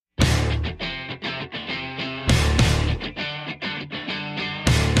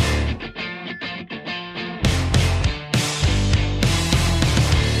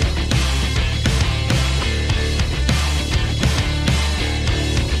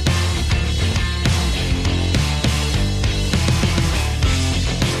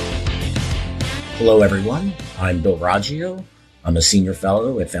Hello, everyone. I'm Bill Raggio. I'm a senior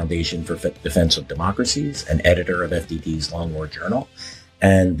fellow at Foundation for Defense of Democracies and editor of FDD's Long War Journal.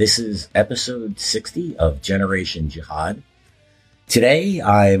 And this is episode 60 of Generation Jihad. Today,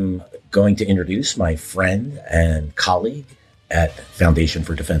 I'm going to introduce my friend and colleague at Foundation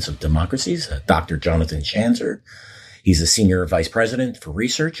for Defense of Democracies, Dr. Jonathan Schanzer. He's a senior vice president for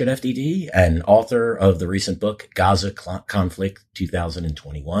research at FDD and author of the recent book, Gaza Conflict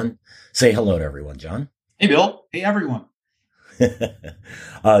 2021. Say hello to everyone, John. Hey, Bill. Hey, everyone.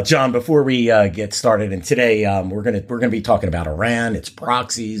 John, before we get started, and today we're gonna be talking about Iran, its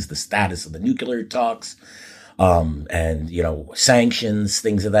proxies, the status of the nuclear talks, and sanctions,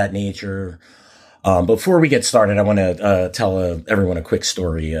 things of that nature. Before we get started, I want to tell everyone a quick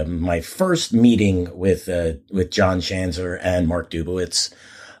story. My first meeting with John Schanzer and Mark Dubowitz.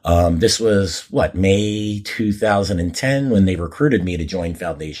 This was May 2010 when they recruited me to join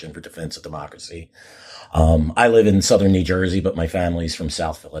Foundation for Defense of Democracy. I live in southern New Jersey, but my family's from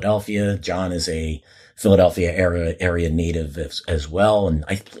South Philadelphia. John is a Philadelphia area native as well. And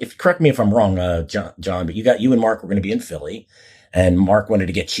correct me if I'm wrong, John, but you and Mark were going to be in Philly, and Mark wanted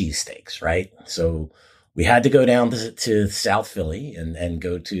to get cheesesteaks, right? So we had to go down to South Philly and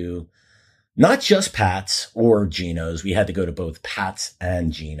go to not just Pat's or Geno's. We had to go to both Pat's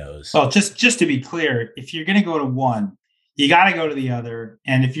and Geno's. Well, just to be clear, if you're going to go to one, you got to go to the other.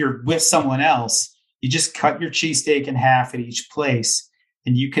 And if you're with someone else, you just cut your cheesesteak in half at each place,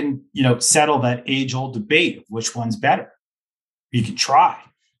 and you can, settle that age-old debate of which one's better. You can try.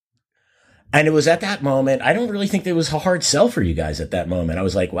 And it was at that moment, I don't really think there was a hard sell for you guys at that moment. I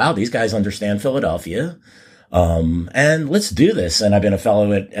was like, wow, these guys understand Philadelphia. And let's do this. And I've been a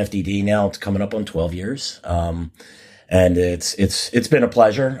fellow at FDD now. It's coming up on 12 years. And it's been a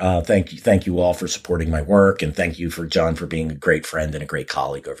pleasure. Thank you all for supporting my work. And thank you for John for being a great friend and a great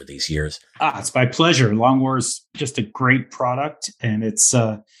colleague over these years. It's my pleasure. Long War is just a great product, and it's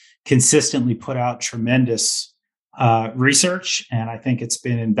consistently put out tremendous research. And I think it's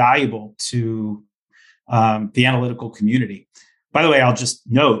been invaluable to the analytical community. By the way, I'll just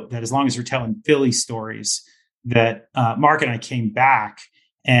note that as long as you're telling Philly stories, that Mark and I came back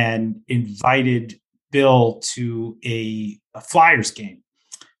and invited Bill to a Flyers game.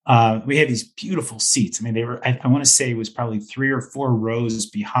 We had these beautiful seats. I mean, they were, I want to say it was probably 3 or 4 rows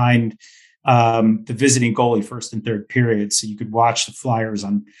behind the visiting goalie first and third period. So you could watch the Flyers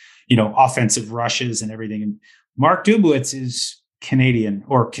on, offensive rushes and everything. And Mark Dubowitz is Canadian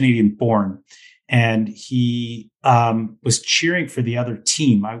born. And he was cheering for the other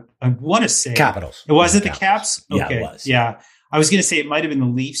team. I want to say Capitals. Was it the Caps? Okay. Yeah, it was. Yeah. I was going to say it might have been the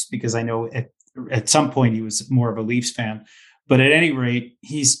Leafs, because I know at some point he was more of a Leafs fan. But at any rate,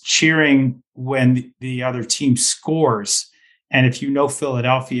 he's cheering when the other team scores. And if you know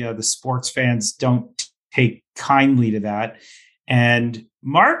Philadelphia, the sports fans don't take kindly to that. And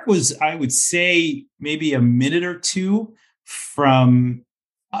Mark was, I would say, maybe a minute or two from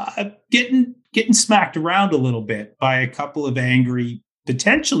getting smacked around a little bit by a couple of angry,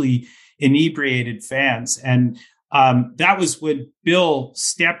 potentially inebriated fans. And that was when Bill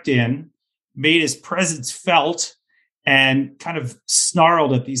stepped in, made his presence felt, and kind of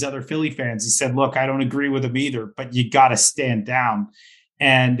snarled at these other Philly fans. He said, look, I don't agree with him either, but you got to stand down.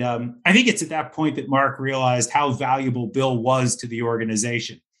 And I think it's at that point that Mark realized how valuable Bill was to the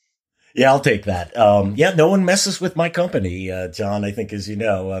organization. Yeah, I'll take that. No one messes with my company, John, I think, as you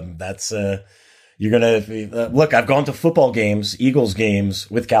know. That's you're going to look, I've gone to football games, Eagles games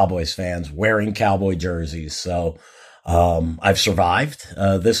with Cowboys fans wearing Cowboy jerseys. So I've survived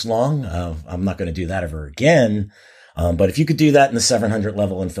this long. I'm not going to do that ever again. But if you could do that in the 700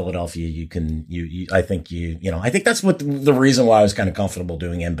 level in Philadelphia, you can, I think I think that's what the reason why I was kind of comfortable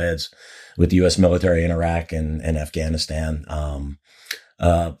doing embeds with the U.S. military in Iraq and Afghanistan.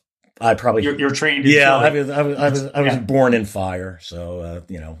 I probably, you're trained. In I was born in fire. So,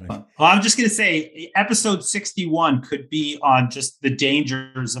 Well, I'm just going to say episode 61 could be on just the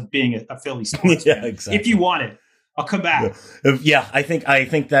dangers of being a Philly sports fan. Exactly. If you want it. I'll come back. Yeah, I think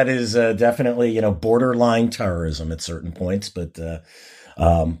that is definitely borderline terrorism at certain points, but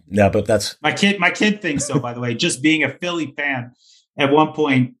but that's my kid thinks so. By the way, just being a Philly fan, at one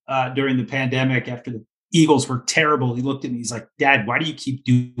point during the pandemic, after the Eagles were terrible, he looked at me. He's like, "Dad, why do you keep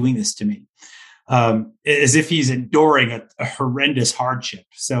doing this to me?" As if he's enduring a horrendous hardship.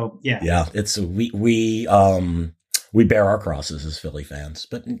 So yeah, it's we bear our crosses as Philly fans,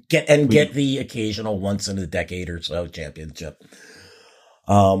 but get the occasional once in a decade or so championship.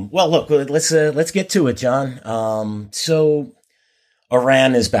 Well, look, let's get to it, John. So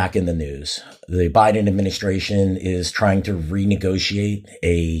Iran is back in the news. The Biden administration is trying to renegotiate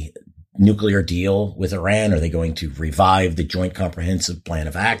a nuclear deal with Iran? Are they going to revive the Joint Comprehensive Plan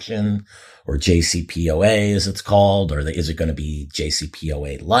of Action, or JCPOA as it's called? Or is it going to be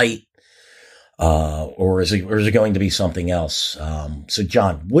JCPOA light? Or is it going to be something else? So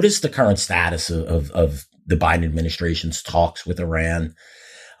John, what is the current status of the Biden administration's talks with Iran?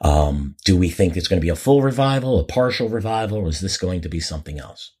 Do we think it's going to be a full revival, a partial revival, or is this going to be something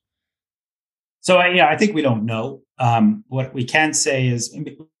else? So, I think we don't know. What we can say is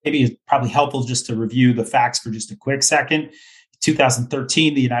maybe it's probably helpful just to review the facts for just a quick second.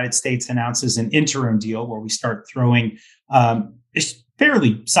 2013, the United States announces an interim deal where we start throwing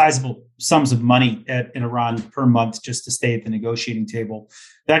fairly sizable sums of money at Iran per month just to stay at the negotiating table.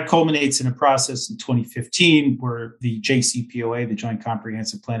 That culminates in a process in 2015 where the JCPOA, the Joint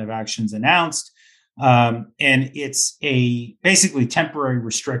Comprehensive Plan of Action, is announced. And it's basically temporary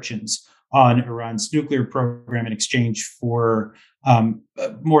restrictions on Iran's nuclear program in exchange for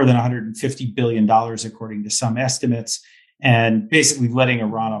more than $150 billion, according to some estimates, and basically letting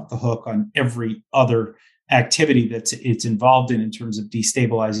Iran off the hook on every other activity it's involved in terms of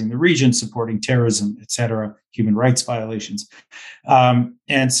destabilizing the region, supporting terrorism, et cetera, human rights violations.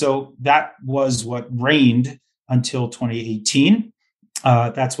 And so that was what reigned until 2018.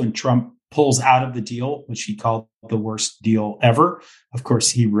 That's when Trump pulls out of the deal, which he called the worst deal ever. Of course,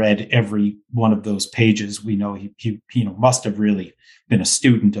 he read every one of those pages. We know he must have really been a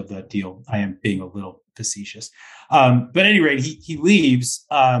student of that deal. I am being a little facetious. But at any rate, he leaves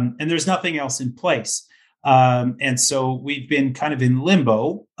and there's nothing else in place. And so we've been kind of in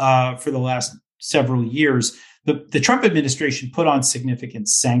limbo for the last several years. The Trump administration put on significant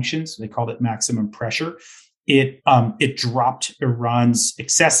sanctions. They called it maximum pressure. It dropped Iran's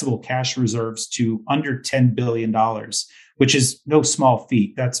accessible cash reserves to under $10 billion, which is no small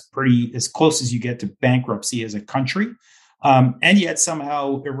feat. That's pretty as close as you get to bankruptcy as a country. And yet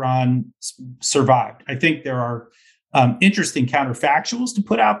somehow Iran survived. I think there are interesting counterfactuals to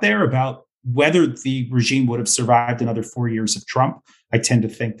put out there about whether the regime would have survived another 4 years of Trump. I tend to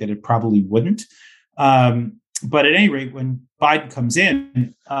think that it probably wouldn't. But at any rate, when Biden comes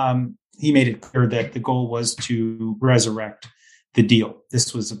in, he made it clear that the goal was to resurrect the deal.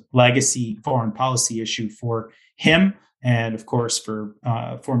 This was a legacy foreign policy issue for him and, of course, for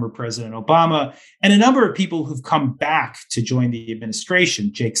former President Obama and a number of people who've come back to join the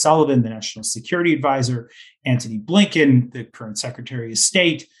administration. Jake Sullivan, the National Security Advisor, Antony Blinken, the current Secretary of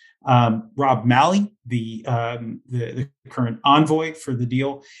State, Rob Malley, the current envoy for the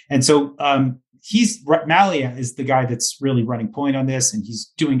deal. And so Malley is the guy that's really running point on this, and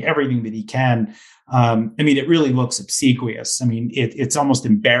he's doing everything that he can. It really looks obsequious. It's almost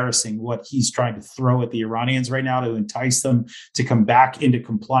embarrassing what he's trying to throw at the Iranians right now to entice them to come back into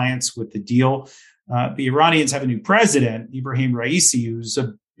compliance with the deal. The Iranians have a new president, Ibrahim Raisi, who's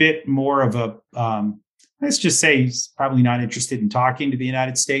a bit more of a, let's just say he's probably not interested in talking to the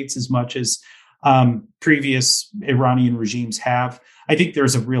United States as much as previous Iranian regimes have. I think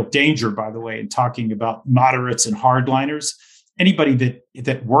there's a real danger, by the way, in talking about moderates and hardliners. Anybody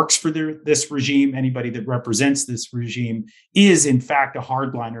that works for this regime, anybody that represents this regime is, in fact, a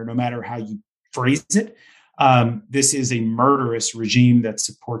hardliner, no matter how you phrase it. This is a murderous regime that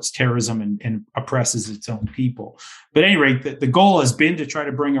supports terrorism and oppresses its own people. But at any rate, the goal has been to try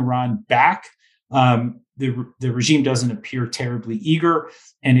to bring Iran back. The regime doesn't appear terribly eager,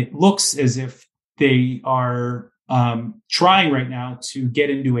 and it looks as if they are trying right now to get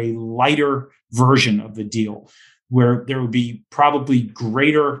into a lighter version of the deal, where there will be probably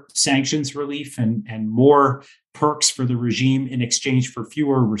greater sanctions relief and more perks for the regime in exchange for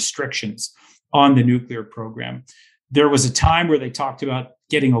fewer restrictions on the nuclear program. There was a time where they talked about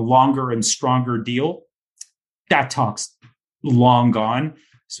getting a longer and stronger deal. That talk's long gone.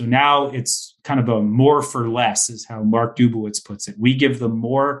 So now it's kind of a more for less, is how Mark Dubowitz puts it. We give them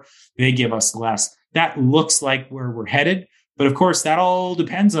more, they give us less. That looks like where we're headed. But of course, that all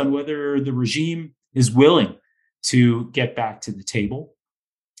depends on whether the regime is willing to get back to the table.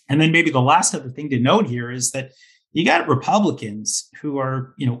 And then maybe the last other thing to note here is that you got Republicans who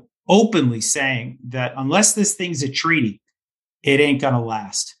are, openly saying that unless this thing's a treaty, it ain't going to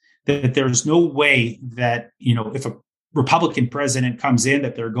last. That there's no way that, if a Republican president comes in,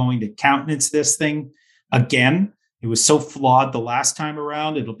 that they're going to countenance this thing again. It was so flawed the last time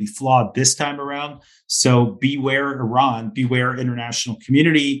around. It'll be flawed this time around. So beware Iran, beware international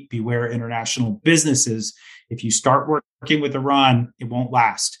community, beware international businesses. If you start working with Iran, it won't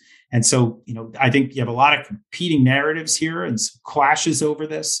last. And so, I think you have a lot of competing narratives here and some clashes over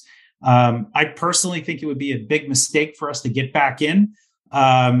this. I personally think it would be a big mistake for us to get back in.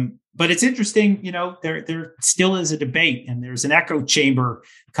 but it's interesting, there still is a debate, and there's an echo chamber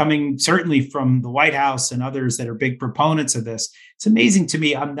coming certainly from the White House and others that are big proponents of this. It's amazing to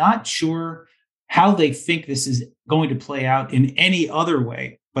me. I'm not sure how they think this is going to play out in any other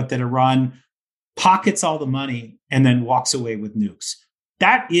way, but that Iran pockets all the money and then walks away with nukes.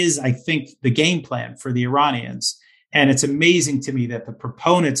 That is, I think, the game plan for the Iranians. And it's amazing to me that the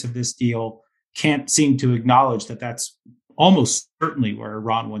proponents of this deal can't seem to acknowledge that that's almost certainly where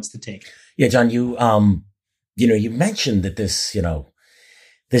Iran wants to take it. Yeah, John, you mentioned that this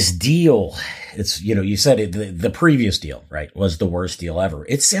deal, you said the previous deal, right, was the worst deal ever.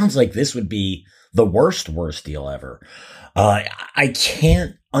 It sounds like this would be the worst deal ever. I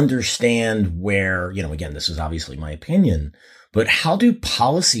can't understand where, again, this is obviously my opinion, but how do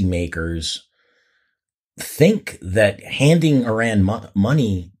policymakers think that handing Iran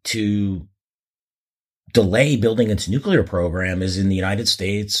money to delay building its nuclear program is in the United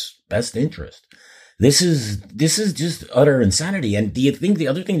States' best interest? This is just utter insanity. And do you think the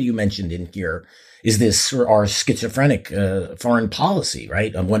other thing that you mentioned in here is our schizophrenic foreign policy,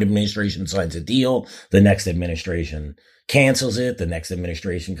 right? One administration signs a deal, the next administration cancels it, the next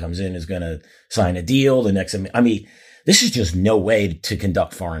administration comes in, is going to sign a deal, this is just no way to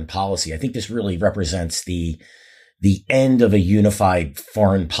conduct foreign policy. I think this really represents the end of a unified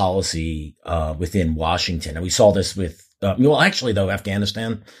foreign policy within Washington. And we saw this with,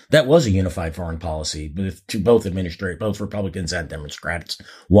 Afghanistan, that was a unified foreign policy. Both Republicans and Democrats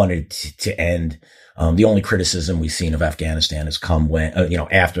wanted to end. The only criticism we've seen of Afghanistan has come when,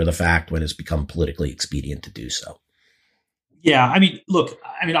 after the fact, when it's become politically expedient to do so. Yeah,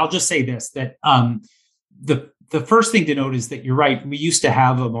 I'll just say this, that the first thing to note is that you're right. We used to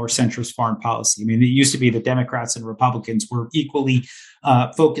have a more centrist foreign policy. It used to be the Democrats and Republicans were equally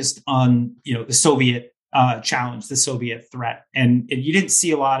focused on, the Soviet challenge, the Soviet threat. And you didn't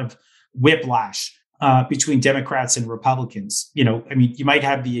see a lot of whiplash between Democrats and Republicans. You might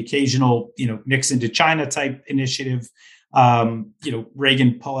have the occasional, Nixon to China type initiative,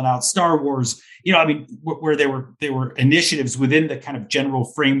 Reagan pulling out Star Wars, where there were initiatives within the kind of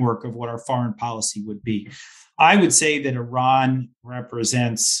general framework of what our foreign policy would be. I would say that Iran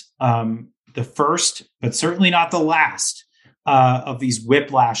represents the first, but certainly not the last, of these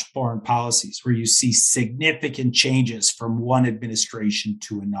whiplash foreign policies where you see significant changes from one administration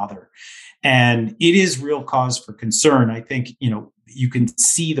to another. And it is real cause for concern. I think, you can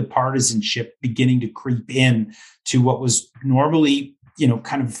see the partisanship beginning to creep in to what was normally,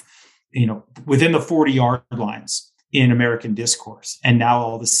 within the 40-yard lines in American discourse. And now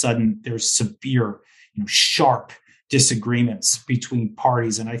all of a sudden there's severe, sharp disagreements between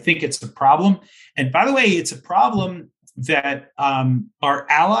parties. And I think it's a problem. And by the way, it's a problem that our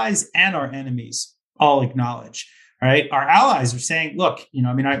allies and our enemies all acknowledge. Right. Our allies are saying, look,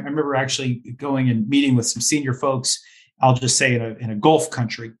 I remember actually going and meeting with some senior folks, I'll just say in a Gulf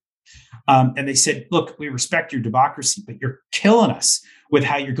country. And they said, look, we respect your democracy, but you're killing us with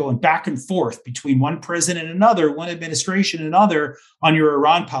how you're going back and forth between one president and another, one administration and another on your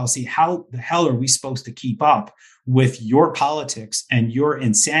Iran policy. How the hell are we supposed to keep up with your politics and your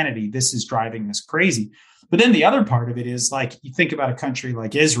insanity? This is driving us crazy. But then the other part of it is, like, you think about a country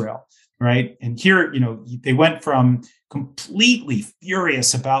like Israel, right? And here, they went from completely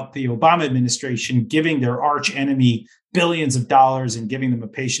furious about the Obama administration giving their arch enemy billions of dollars and giving them a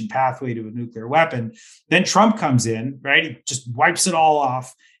patient pathway to a nuclear weapon. Then Trump comes in, right? He just wipes it all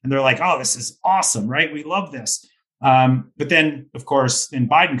off. And they're like, oh, this is awesome, right? We love this. But then, of course, then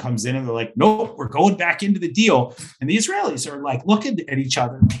Biden comes in and they're like, nope, we're going back into the deal. And the Israelis are like looking at each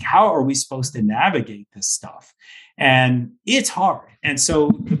other, like, how are we supposed to navigate this stuff? And it's hard. And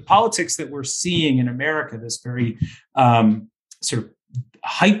so the politics that we're seeing in America, this very sort of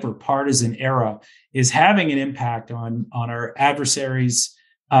hyper partisan era, is having an impact on our adversaries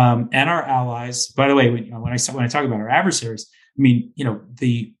and our allies. By the way, when I talk about our adversaries,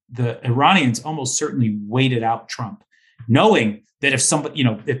 the Iranians almost certainly waited out Trump, knowing that if somebody,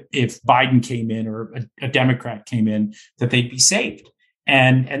 if Biden came in or a Democrat came in, that they'd be saved.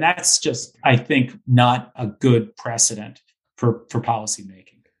 And that's just, I think, not a good precedent for policymaking.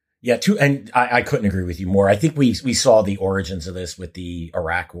 Yeah, and I couldn't agree with you more. I think we saw the origins of this with the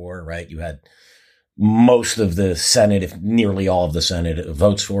Iraq War, right? You had most of the Senate, if nearly all of the Senate,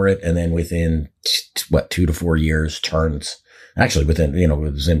 votes for it, and then within 2 to 4 years, turns. Actually, within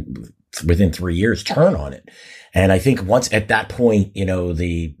 3 years, turn on it. And I think once at that point,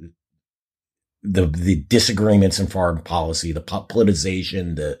 the disagreements in foreign policy, the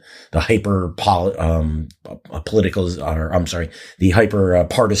politicization, the hyper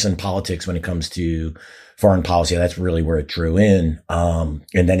partisan politics when it comes to foreign policy. That's really where it drew in. And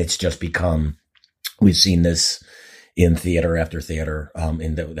then it's just become, we've seen this in theater after theater,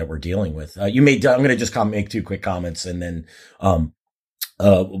 that we're dealing with. I'm going to just make two quick comments and then,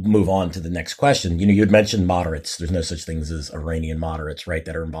 move on to the next question. You had mentioned moderates. There's no such things as Iranian moderates, right?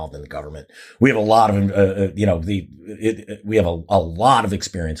 That are involved in the government. We have a lot of, we have a lot of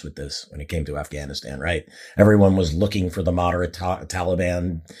experience with this when it came to Afghanistan, right? Everyone was looking for the moderate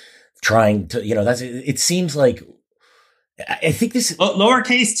Taliban, trying to, it seems like, I think this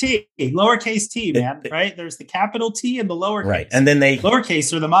lowercase t, man, right? There's the capital T and the lowercase. Right. And then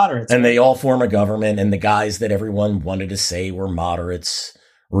lowercase are the moderates. And right? They all form a government, and the guys that everyone wanted to say were moderates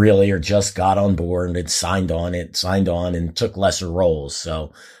really or just got on board and signed on and took lesser roles.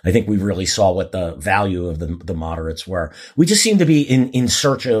 So I think we really saw what the value of the moderates were. We just seem to be in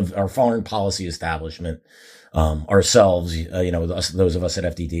search of our foreign policy establishment. Ourselves, those of us at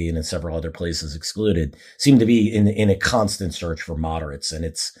FDD and in several other places excluded, seem to be in a constant search for moderates, and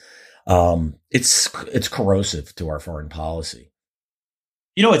it's corrosive to our foreign policy.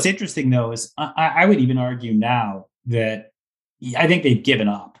 What's interesting though is I would even argue now that I think they've given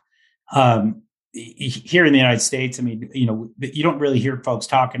up. Here in the United States, I mean, you don't really hear folks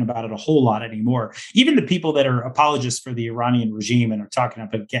talking about it a whole lot anymore. Even the people that are apologists for the Iranian regime and are talking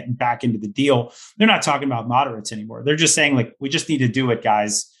about getting back into the deal, they're not talking about moderates anymore. They're just saying, like, we just need to do it,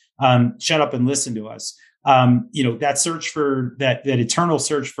 guys. Shut up and listen to us. That search for that eternal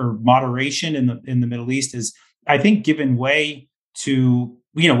search for moderation in the Middle East is, I think, given way to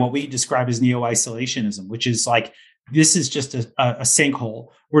what we describe as neo-isolationism, which is like, this is just a sinkhole.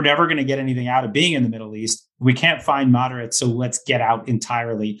 We're never going to get anything out of being in the Middle East. We can't find moderates, so let's get out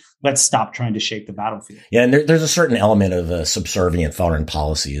entirely. Let's stop trying to shape the battlefield. Yeah, and there's a certain element of subservient foreign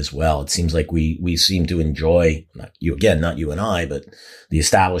policy as well. It seems like we seem to enjoy, not you and I, but the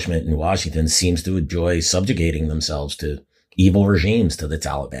establishment in Washington seems to enjoy subjugating themselves to evil regimes, to the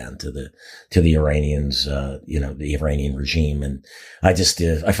Taliban, to the Iranians, the Iranian regime. And I just,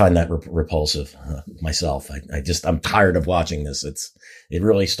 I find that repulsive myself. I'm tired of watching this. It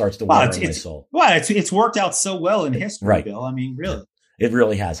really starts to wear on my soul. Well, it's worked out so well in history, right. Bill. I mean, really. It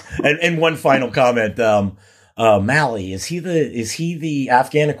really has. And one final comment, Mali, is he the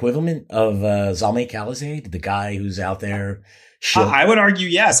Afghan equivalent of Zalmay Khalilzad, the guy who's out there? I would argue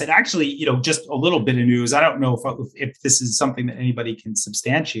yes. And actually, just a little bit of news. I don't know if this is something that anybody can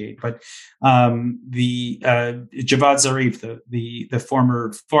substantiate, but the Javad Zarif, the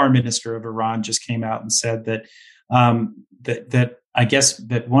former foreign minister of Iran, just came out and said that that I guess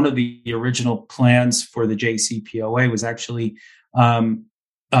that one of the original plans for the JCPOA was actually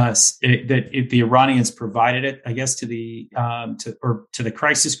that if the Iranians provided it, I guess, to the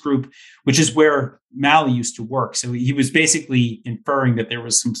crisis group, which is where Mali used to work. So he was basically inferring that there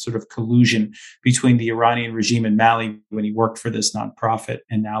was some sort of collusion between the Iranian regime and Mali when he worked for this nonprofit,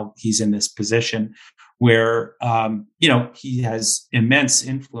 and now he's in this position where he has immense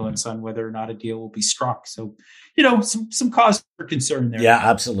influence on whether or not a deal will be struck. So some cause for concern there. Yeah,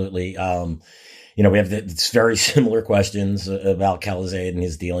 absolutely. We have it's very similar questions about Khalilzad and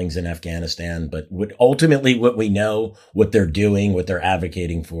his dealings in Afghanistan, but ultimately what we know, what they're doing, what they're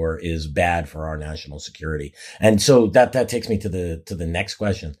advocating for is bad for our national security. And so that takes me to the next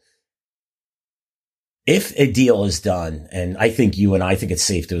question. If a deal is done, and I think I think it's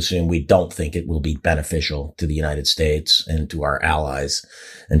safe to assume we don't think it will be beneficial to the United States and to our allies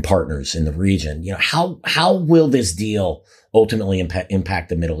and partners in the region, how will this deal ultimately impact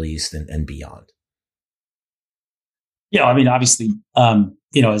the Middle East and beyond? Yeah, I mean, obviously,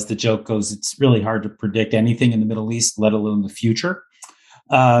 as the joke goes, it's really hard to predict anything in the Middle East, let alone the future.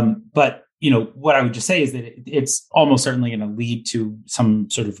 But what I would just say is that it's almost certainly going to lead to some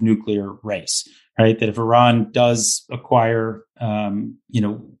sort of nuclear race, right? That if Iran does acquire, a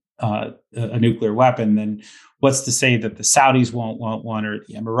nuclear weapon, then what's to say that the Saudis won't want one, or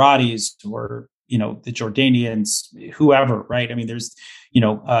the Emiratis, or the Jordanians, whoever, right? I mean, there's,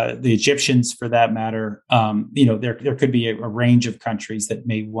 the Egyptians, for that matter. There could be a range of countries that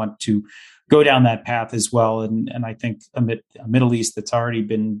may want to go down that path as well. And I think a Middle East that's already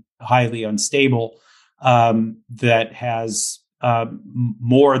been highly unstable, that has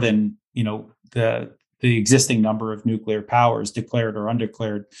more than the existing number of nuclear powers, declared or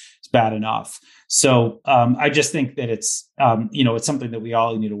undeclared, is bad enough. So I just think that it's it's something that we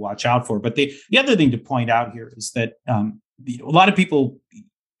all need to watch out for. But the other thing to point out here is that a lot of people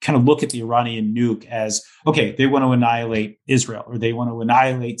kind of look at the Iranian nuke as, okay, they want to annihilate Israel, or they want to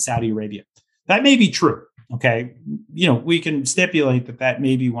annihilate Saudi Arabia. That may be true. Okay, we can stipulate that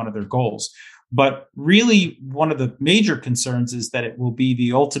may be one of their goals. But really, one of the major concerns is that it will be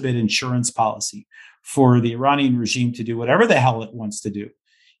the ultimate insurance policy for the Iranian regime to do whatever the hell it wants to do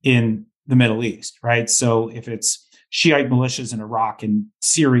in the Middle East, right? So if it's Shiite militias in Iraq and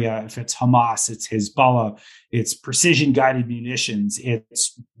Syria, if it's Hamas, it's Hezbollah, it's precision guided munitions,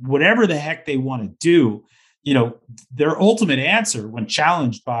 it's whatever the heck they want to do, their ultimate answer when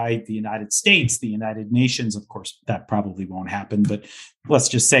challenged by the United States, the United Nations, of course, that probably won't happen, but let's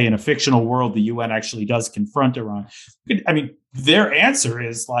just say in a fictional world, the UN actually does confront Iran. I mean, their answer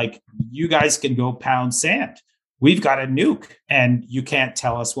is like, you guys can go pound sand. We've got a nuke and you can't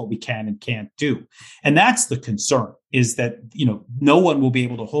tell us what we can and can't do. And that's the concern, is that, no one will be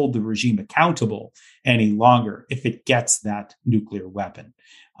able to hold the regime accountable any longer if it gets that nuclear weapon.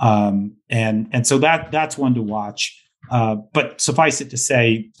 And so that's one to watch. But suffice it to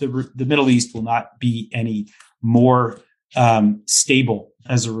say, the Middle East will not be any more stable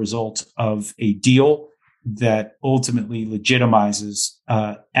as a result of a deal that ultimately legitimizes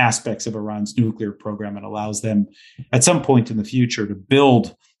aspects of Iran's nuclear program and allows them at some point in the future to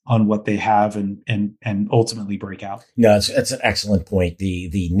build on what they have and ultimately break out. No, it's an excellent point.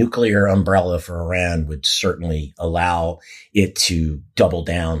 The nuclear umbrella for Iran would certainly allow it to double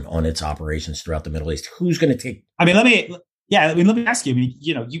down on its operations throughout the Middle East. Who's going to take? I mean, let me ask you. I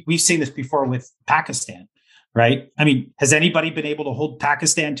mean, we've seen this before with Pakistan. Right. I mean, has anybody been able to hold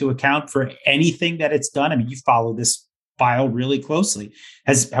Pakistan to account for anything that it's done? I mean, you follow this file really closely.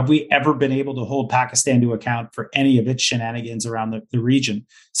 Have we ever been able to hold Pakistan to account for any of its shenanigans around the region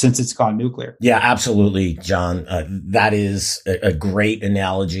since it's gone nuclear? Yeah, absolutely, John. That is a great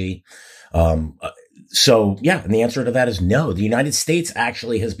analogy. So, yeah, and the answer to that is no. The United States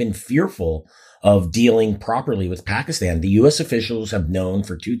actually has been fearful of dealing properly with Pakistan. The U.S. officials have known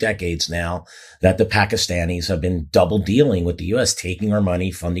for 2 decades now that the Pakistanis have been double dealing with the U.S., taking our money,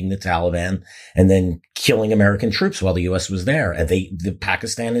 funding the Taliban, and then killing American troops while the U.S. was there. And the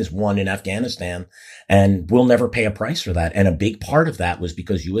Pakistan has won in Afghanistan and will never pay a price for that. And a big part of that was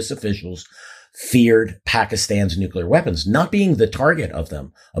because U.S. officials feared Pakistan's nuclear weapons, not being the target of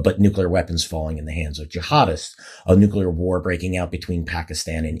them, but nuclear weapons falling in the hands of jihadists, a nuclear war breaking out between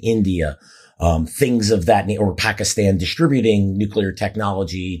Pakistan and India, things of that, or Pakistan distributing nuclear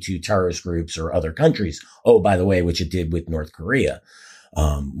technology to terrorist groups or other countries. Oh, by the way, which it did with North Korea,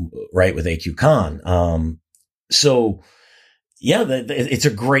 right, with AQ Khan. So, yeah, it's a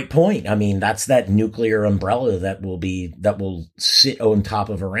great point. I mean, that's that nuclear umbrella that will sit on top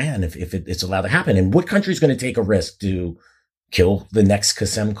of Iran if it's allowed to happen. And what country is going to take a risk to kill the next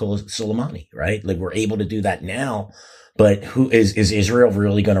Qasem Soleimani, right? Like, we're able to do that now. But who is Israel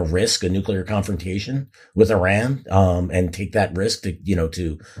really going to risk a nuclear confrontation with Iran, and take that risk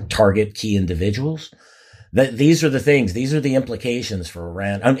to target key individuals? These are the things, these are the implications for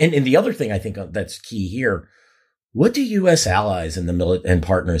Iran. And the other thing I think that's key here, what do U.S. allies and and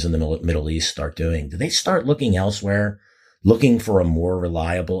partners in the Middle East start doing? Do they start looking elsewhere, looking for a more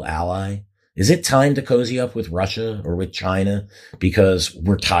reliable ally? Is it time to cozy up with Russia or with China because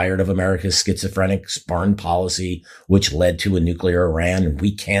we're tired of America's schizophrenic foreign policy, which led to a nuclear Iran, and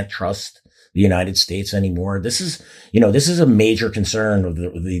we can't trust the United States anymore? This is a major concern of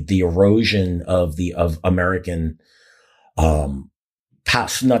the erosion of American, not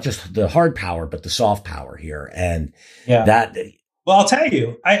just the hard power, but the soft power here. And that. Well, I'll tell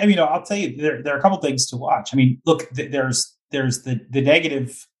you, there are a couple things to watch. I mean, look, there's the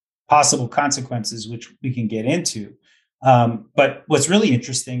negative possible consequences, which we can get into. But what's really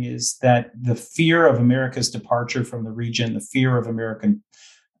interesting is that the fear of America's departure from the region, the fear of American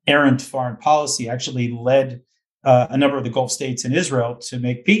errant foreign policy actually led a number of the Gulf states and Israel to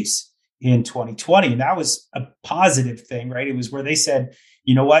make peace in 2020. And that was a positive thing, right? It was where they said,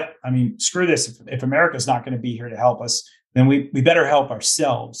 you know what? I mean, screw this. If America's not going to be here to help us, then we better help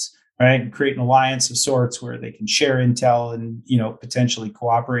ourselves. Right, and create an alliance of sorts where they can share intel and potentially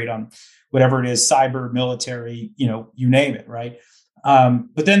cooperate on whatever it is, cyber, military, you name it, right?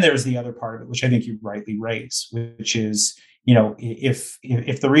 But then there's the other part of it, which I think you rightly raise, which is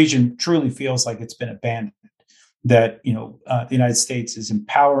if the region truly feels like it's been abandoned, that the United States is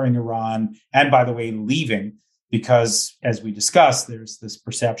empowering Iran, and by the way, leaving. Because, as we discussed, there's this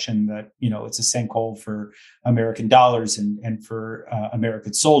perception that, it's a sinkhole for American dollars and for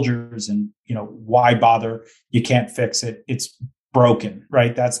American soldiers. And, why bother? You can't fix it. It's broken,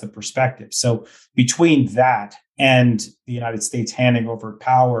 right? That's the perspective. So between that and the United States handing over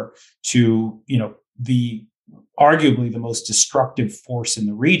power to, the arguably the most destructive force in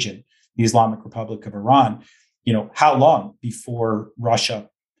the region, the Islamic Republic of Iran, how long before Russia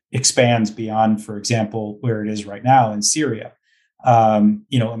expands beyond, for example, where it is right now in Syria?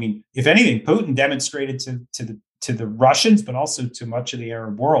 If anything, Putin demonstrated to the Russians, but also to much of the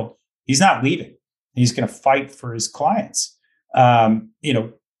Arab world, he's not leaving. He's going to fight for his clients. How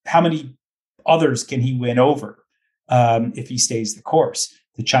many others can he win over if he stays the course?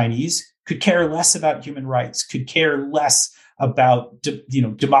 The Chinese could care less about human rights, could care less about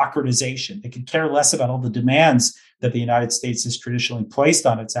democratization. They could care less about all the demands that the United States has traditionally placed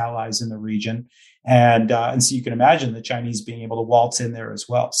on its allies in the region. And so you can imagine the Chinese being able to waltz in there as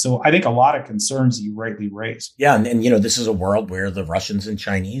well. So I think a lot of concerns you rightly raised. Yeah. And this is a world where the Russians and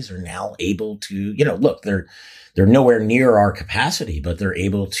Chinese are now able to, look, they're nowhere near our capacity, but they're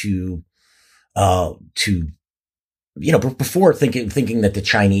able to before thinking that the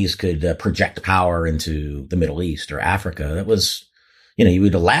Chinese could project power into the Middle East or Africa, that was, you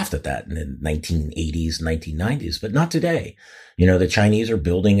would have laughed at that in the 1980s, 1990s, but not today. The Chinese are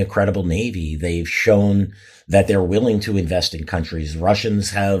building a credible navy. They've shown that they're willing to invest in countries.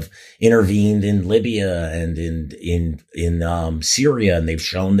 Russians have intervened in Libya and in Syria, and they've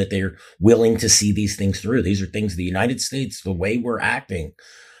shown that they're willing to see these things through. These are things the United States, the way we're acting.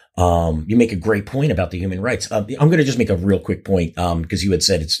 You make a great point about the human rights. I'm going to just make a real quick point, because you had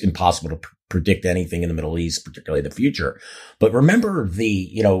said it's impossible to predict anything in the Middle East, particularly the future. But remember both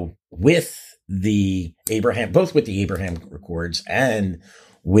with the Abraham Accords and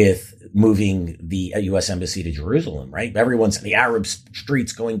with moving the U.S. Embassy to Jerusalem, right? Everyone's the Arab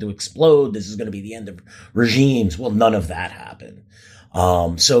streets going to explode. This is going to be the end of regimes. Well, none of that happened.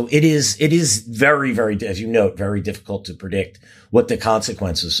 So it is very, very, as you note, very difficult to predict what the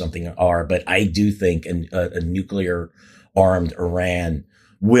consequences of something are. But I do think a nuclear armed Iran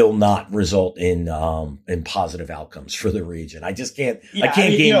will not result in positive outcomes for the region. I just can't, I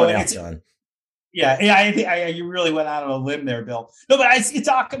can't game one out, John. Yeah, I think you really went out on a limb there, Bill. No, but it's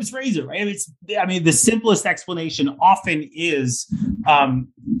Occam's razor, right? The simplest explanation often is,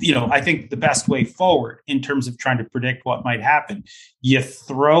 I think the best way forward in terms of trying to predict what might happen. You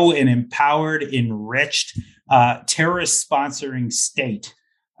throw an empowered, enriched, terrorist sponsoring state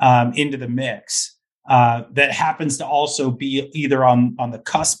into the mix that happens to also be either on the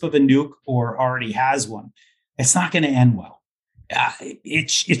cusp of a nuke or already has one. It's not going to end well. It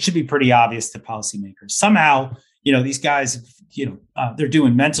should be pretty obvious to policymakers. Somehow, these guys, they're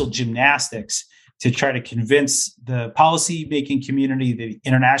doing mental gymnastics to try to convince the policy-making community, the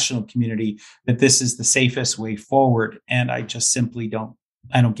international community, that this is the safest way forward. And I just simply don't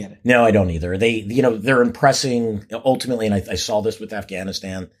get it. No, I don't either. They're impressing ultimately, and I saw this with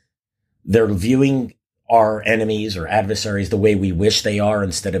Afghanistan. They're viewing our enemies or adversaries the way we wish they are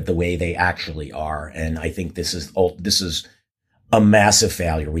instead of the way they actually are. And I think this is a massive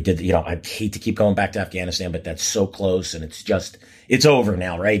failure. We did, I hate to keep going back to Afghanistan, but that's so close and it's over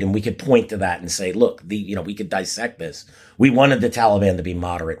now, right? And we could point to that and say, look, we could dissect this. We wanted the Taliban to be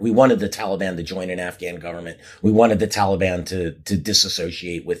moderate. We wanted the Taliban to join an Afghan government. We wanted the Taliban to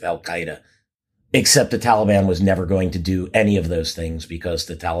disassociate with Al Qaeda, except the Taliban was never going to do any of those things because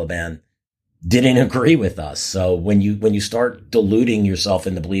the Taliban didn't agree with us. So when you start deluding yourself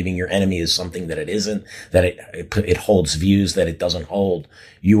into believing your enemy is something that it isn't, that it holds views that it doesn't hold,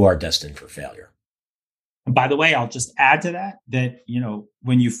 you are destined for failure. And by the way, I'll just add to that,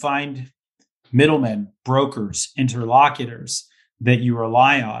 when you find middlemen, brokers, interlocutors that you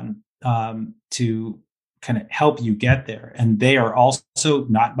rely on to kind of help you get there, and they are also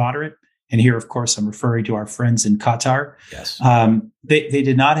not moderate. And here, of course, I'm referring to our friends in Qatar. Yes. They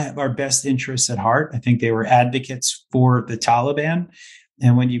did not have our best interests at heart. I think they were advocates for the Taliban.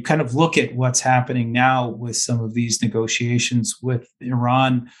 And when you kind of look at what's happening now with some of these negotiations with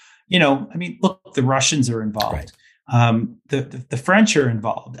Iran, look, the Russians are involved. Right. The French are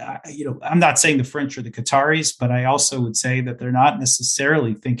involved. I'm not saying the French are the Qataris, but I also would say that they're not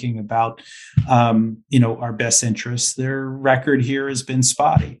necessarily thinking about, our best interests. Their record here has been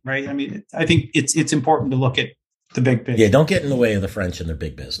spotty, right? I think it's important to look at the big picture. Yeah, don't get in the way of the French and their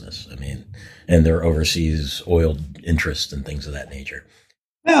big business. And their overseas oil interests and things of that nature.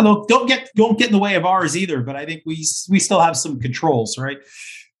 Yeah, don't get in the way of ours either. But I think we still have some controls, right?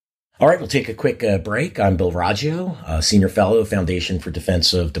 All right, we'll take a quick break. I'm Bill Raggio, Senior Fellow, Foundation for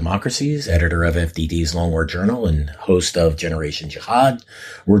Defense of Democracies, editor of FDD's Long War Journal, and host of Generation Jihad.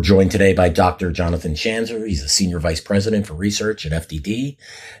 We're joined today by Dr. Jonathan Schanzer. He's the Senior Vice President for Research at FDD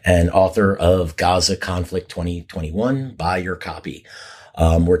and author of Gaza Conflict 2021. Buy your copy.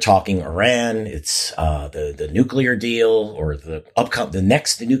 We're talking Iran. It's the nuclear deal, or the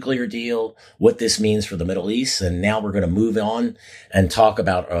next nuclear deal, what this means for the Middle East. And now we're going to move on and talk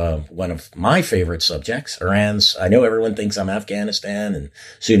about one of my favorite subjects, Iran's. I know everyone thinks I'm Afghanistan and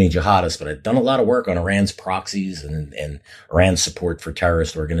Sunni jihadist, but I've done a lot of work on Iran's proxies and Iran's support for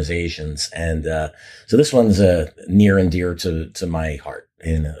terrorist organizations. And so this one's near and dear to my heart.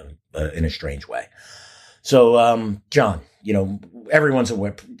 And in a strange way. So, John, everyone's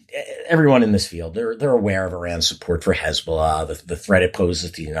aware. Everyone in this field, they're aware of Iran's support for Hezbollah, the threat it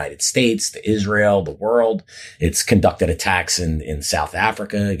poses to the United States, to Israel, the world. It's conducted attacks in South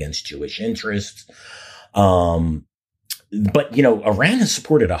Africa against Jewish interests. But, Iran has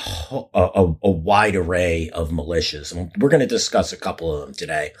supported a wide array of militias, and we're going to discuss a couple of them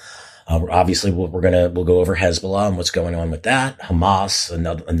today. Obviously, we'll go over Hezbollah and what's going on with that. Hamas,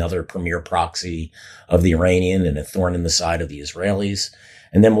 another premier proxy of the Iranian and a thorn in the side of the Israelis.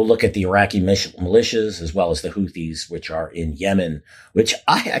 And then we'll look at the Iraqi militias as well as the Houthis, which are in Yemen, which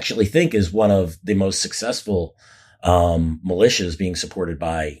I actually think is one of the most successful militias being supported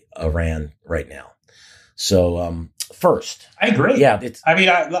by Iran right now. So, first, I agree. Yeah,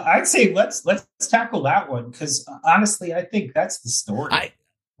 I'd say let's tackle that one because honestly, I think that's the story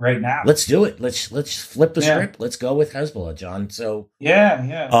right now. Let's do it. Let's flip the script. Let's go with Hezbollah, John. So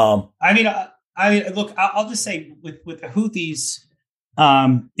yeah. Look, I'll just say with the Houthis.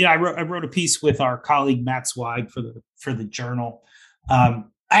 I wrote a piece with our colleague Matt Zweig for the Journal. I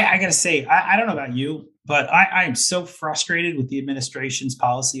got to say, I don't know about you, but I am so frustrated with the administration's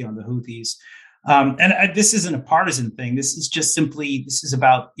policy on the Houthis. This isn't a partisan thing. This is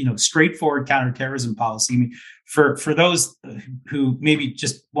about, straightforward counterterrorism policy. I mean, for those who maybe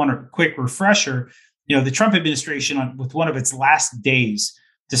just want a quick refresher, the Trump administration with one of its last days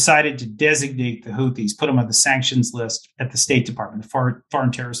decided to designate the Houthis, put them on the sanctions list at the State Department, the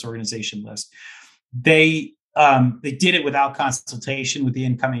Foreign Terrorist Organization list. They did it without consultation with the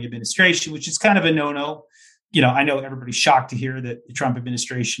incoming administration, which is kind of a no-no. I know everybody's shocked to hear that the Trump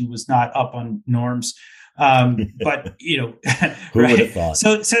administration was not up on norms, but who would have thought?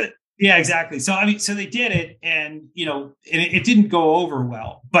 So yeah, exactly. So so they did it, and it didn't go over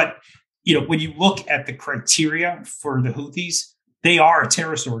well. But when you look at the criteria for the Houthis, they are a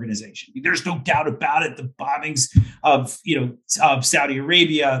terrorist organization. There's no doubt about it. The bombings of Saudi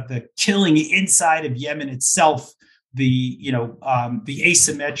Arabia, the killing inside of Yemen itself, the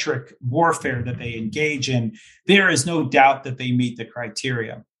asymmetric warfare that they engage in, there is no doubt that they meet the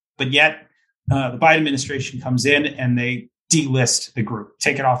criteria. But yet, the Biden administration comes in and they delist the group,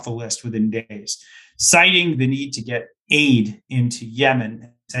 take it off the list within days, citing the need to get aid into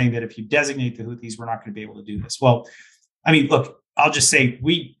Yemen, saying that if you designate the Houthis, we're not going to be able to do this. Well, look, I'll just say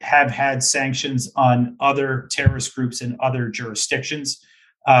we have had sanctions on other terrorist groups in other jurisdictions.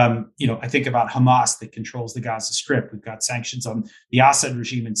 I think about Hamas that controls the Gaza Strip. We've got sanctions on the Assad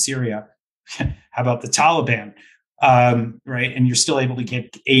regime in Syria. How about the Taliban? Right. And you're still able to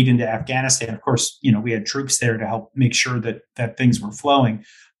get aid into Afghanistan. Of course, we had troops there to help make sure that things were flowing.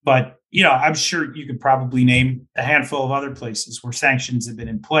 But, I'm sure you could probably name a handful of other places where sanctions have been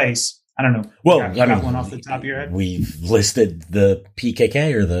in place. I don't know. Well, got one off the top of your head? We've listed the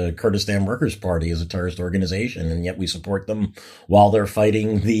PKK or the Kurdistan Workers Party as a terrorist organization, and yet we support them while they're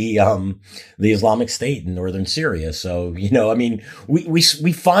fighting the Islamic State in northern Syria. So,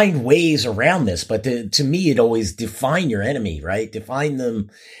 we find ways around this, but to me, it always define your enemy, right? Define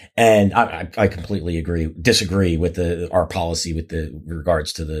them. And I completely disagree with our policy with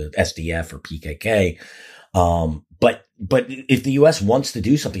regards to the SDF or PKK. But if the U.S. wants to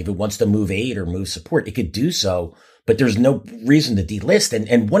do something, if it wants to move aid or move support, it could do so. But there's no reason to delist.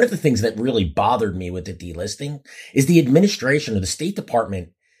 And one of the things that really bothered me with the delisting is the administration or the State Department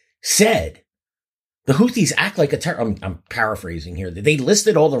said the Houthis act like a terror. I'm paraphrasing here. They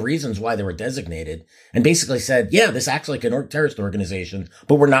listed all the reasons why they were designated and basically said, yeah, this acts like a terrorist organization,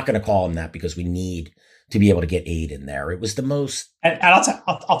 but we're not going to call them that because we need to be able to get aid in there. It was the most. And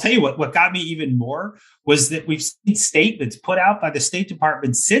I'll tell you what got me even more was that we've seen statements put out by the State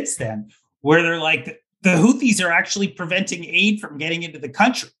Department since then, where they're like, the Houthis are actually preventing aid from getting into the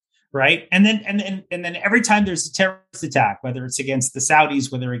country. Right. And then every time there's a terrorist attack, whether it's against the Saudis,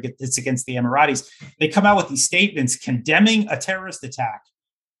 whether it's against the Emiratis, they come out with these statements condemning a terrorist attack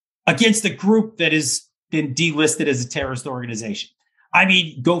against a group that has been delisted as a terrorist organization.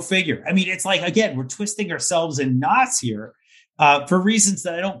 Go figure. It's like, again, we're twisting ourselves in knots here for reasons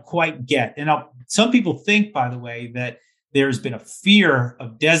that I don't quite get. And some people think, by the way, that there's been a fear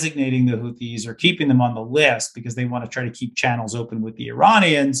of designating the Houthis or keeping them on the list because they want to try to keep channels open with the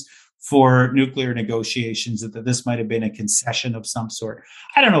Iranians for nuclear negotiations, that this might have been a concession of some sort.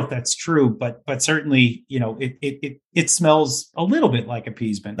 I don't know if that's true, but certainly, it smells a little bit like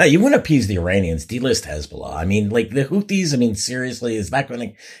appeasement. No, you wouldn't appease the Iranians. Delist Hezbollah. The Houthis, seriously, is that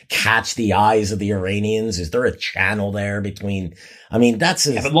going to catch the eyes of the Iranians? Is there a channel there between, that's...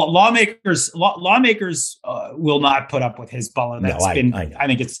 but lawmakers will not put up with Hezbollah. I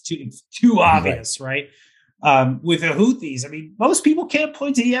think it's too obvious, right? With the Houthis, I mean, most people can't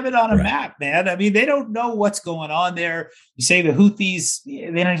point to Yemen on a Right. map, man. I mean, they don't know what's going on there. You say the Houthis,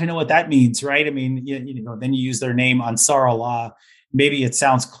 they don't even know what that means, right? I mean, then you use their name, Ansar Allah. Maybe it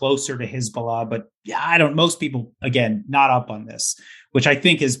sounds closer to Hezbollah, but yeah, I don't. Most people, again, not up on this, which I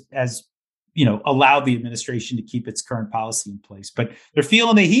think is as allowed the administration to keep its current policy in place. But they're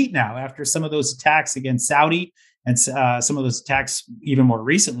feeling the heat now after some of those attacks against Saudi and some of those attacks even more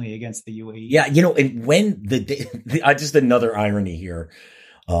recently against the UAE. Yeah, and when just another irony here.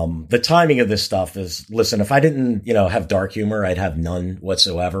 The timing of this stuff is, listen, if I didn't, have dark humor, I'd have none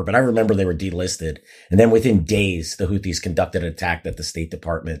whatsoever. But I remember they were delisted. And then within days, the Houthis conducted an attack that the State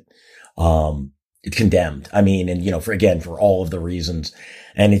Department, condemned. I mean, and, for all of the reasons.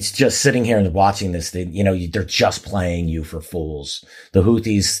 And it's just sitting here and watching this, they're just playing you for fools. The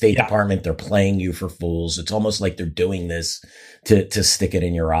Houthis State Department, they're playing you for fools. It's almost like they're doing this to stick it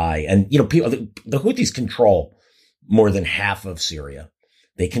in your eye. And, people, the Houthis control more than half of Syria.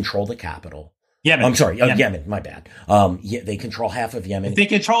 They control the capital. Yemen. I'm sorry. Yemen. My bad. They control half of Yemen. If they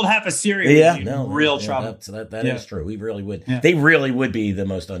controlled half of Syria, real trouble. That is true. We really would. Yeah. They really would be the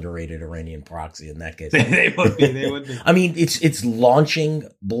most underrated Iranian proxy in that case. They would be. I mean, it's launching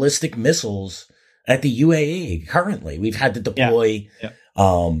ballistic missiles at the UAE currently. We've had to deploy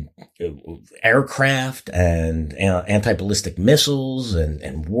aircraft and anti-ballistic missiles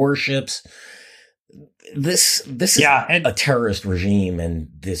and warships. This is a terrorist regime, and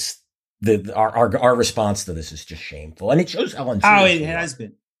our response to this is just shameful, and it shows how unfair it has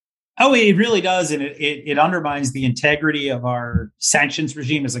been. It really does, and it undermines the integrity of our sanctions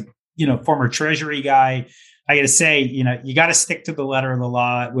regime. As a former Treasury guy, I got to say, you got to stick to the letter of the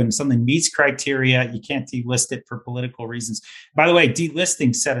law. When something meets criteria, you can't delist it for political reasons. By the way,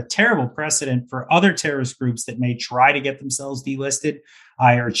 delisting set a terrible precedent for other terrorist groups that may try to get themselves delisted.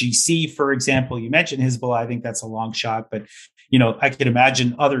 IRGC, for example, you mentioned Hezbollah. I think that's a long shot, but I could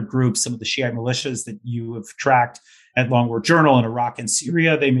imagine other groups, some of the Shiite militias that you have tracked at Long War Journal in Iraq and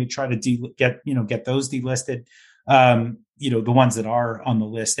Syria, they may try to get those delisted. The ones that are on the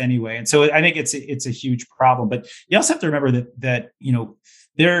list anyway. And so I think it's a huge problem. But you also have to remember that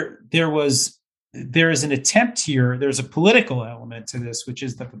there is an attempt here. There's a political element to this, which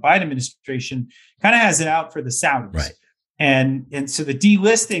is that the Biden administration kind of has it out for the Saudis. Right. And so the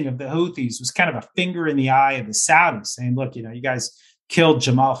delisting of the Houthis was kind of a finger in the eye of the Saudis, saying, look, you guys killed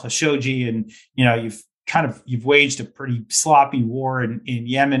Jamal Khashoggi, and you've waged a pretty sloppy war in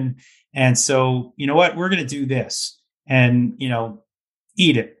Yemen. And so, you know what, we're going to do this and,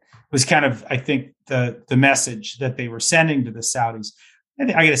 eat it. It was kind of, I think, the message that they were sending to the Saudis. I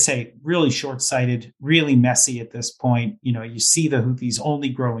got to say, really short-sighted, really messy at this point. You see the Houthis only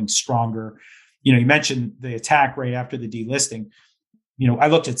growing stronger. You mentioned the attack right after the delisting. I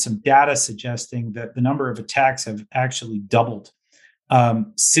looked at some data suggesting that the number of attacks have actually doubled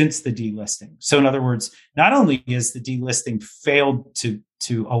since the delisting. So in other words, not only has the delisting failed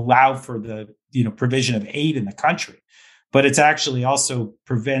to allow for the provision of aid in the country, but it's actually also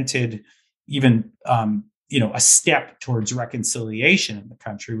prevented even a step towards reconciliation in the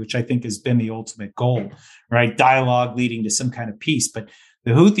country, which I think has been the ultimate goal, right? Dialogue leading to some kind of peace. But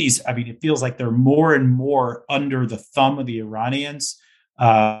the Houthis, I mean, it feels like they're more and more under the thumb of the Iranians.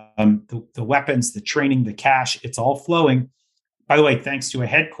 The weapons, the training, the cash, it's all flowing. By the way, thanks to a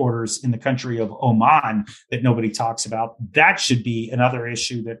headquarters in the country of Oman that nobody talks about. That should be another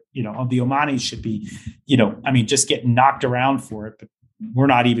issue that, the Omanis should be, just getting knocked around for it. But we're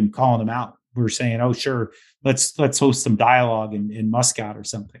not even calling them out. We're saying, oh, sure, let's host some dialogue in Muscat or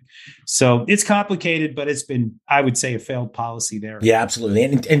something. So it's complicated, but it's been, I would say, a failed policy there. Yeah, absolutely.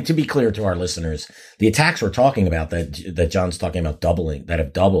 And to be clear to our listeners, the attacks we're talking about that John's talking about that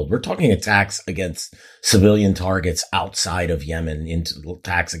have doubled, we're talking attacks against civilian targets outside of Yemen, into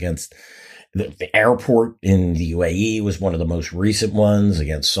attacks against the airport in the UAE was one of the most recent ones,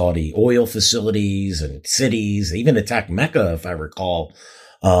 against Saudi oil facilities and cities. They even attacked Mecca, if I recall.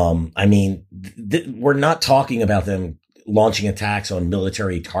 We're not talking about them launching attacks on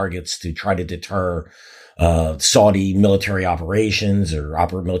military targets to try to deter Saudi military operations or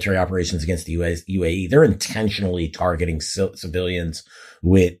military operations against the UAE. They're intentionally targeting civilians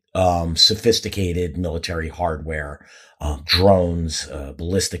with sophisticated military hardware, drones,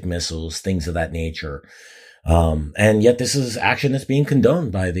 ballistic missiles, things of that nature. And yet this is action that's being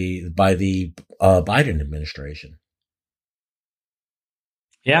condoned by the Biden administration.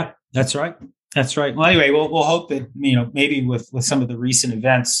 Yeah, that's right. That's right. Well, anyway, we'll hope that, maybe with some of the recent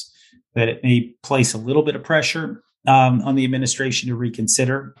events that it may place a little bit of pressure on the administration to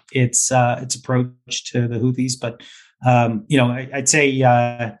reconsider its approach to the Houthis. But, I'd say,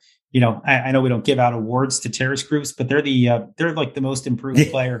 I know we don't give out awards to terrorist groups, but they're like the most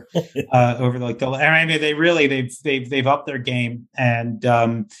improved player over like I mean, they've upped their game, and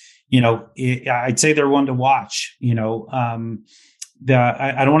I'd say they're one to watch.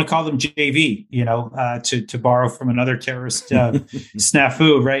 I don't want to call them JV, to borrow from another terrorist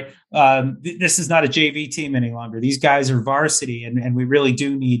snafu, right? This is not a JV team any longer. These guys are varsity, and we really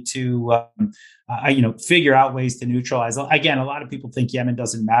do need to, figure out ways to neutralize. Again, a lot of people think Yemen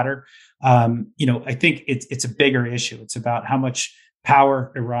doesn't matter. I think it's a bigger issue. It's about how much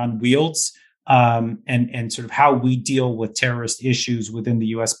power Iran wields. And sort of how we deal with terrorist issues within the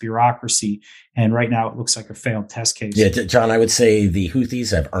U.S. bureaucracy. And right now it looks like a failed test case. Yeah, John, I would say the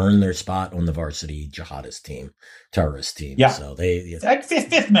Houthis have earned their spot on the varsity jihadist team, terrorist team. Yeah. So they like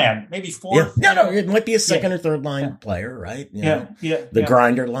fifth man, maybe fourth. Yeah. No, it might be a second or third line player, right? The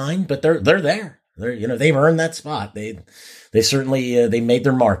grinder line, but they're there. They've earned that spot. They certainly they made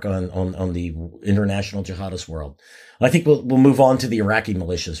their mark on the international jihadist world. I think we'll move on to the Iraqi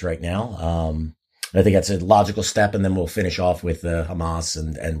militias right now. I think that's a logical step, and then we'll finish off with Hamas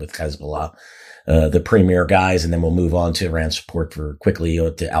and with Hezbollah, the premier guys, and then we'll move on to Iran's support quickly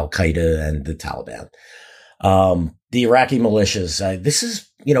to Al Qaeda and the Taliban. The Iraqi militias. This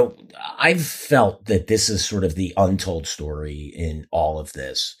is, I've felt that this is sort of the untold story in all of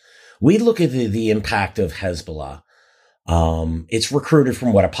this. We look at the impact of Hezbollah. It's recruited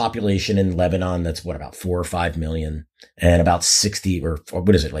from a population in Lebanon that's about 4 or 5 million, and about 60 or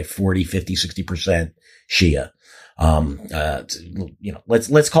what is it, like 40, 50, 60% Shia.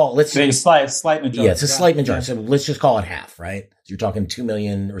 Let's call it, a slight majority. Yeah, it's a slight majority. So let's just call it half, right? So you're talking 2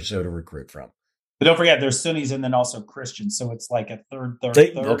 million or so to recruit from. But don't forget, there's Sunnis and then also Christians. So it's like a third.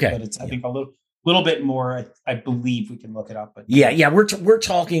 Okay. But it's, I think, a little bit more. I believe we can look it up. But we're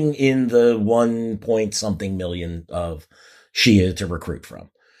talking in the 1 point something million of Shia to recruit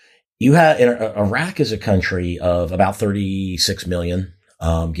from. You have Iraq is a country of about 36 million,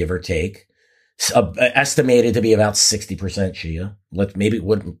 give or take, estimated to be about 60% Shia.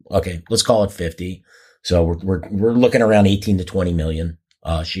 Let's call it 50. So we're looking around 18 to 20 million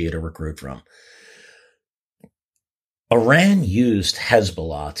Shia to recruit from. Iran used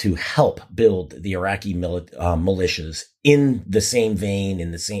Hezbollah to help build the Iraqi militias in the same vein,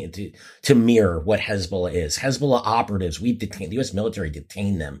 to mirror what Hezbollah is. Hezbollah operatives, the U.S. military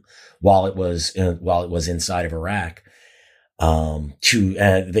detained them while it was inside of Iraq.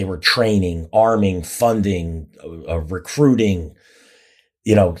 They were training, arming, funding, recruiting.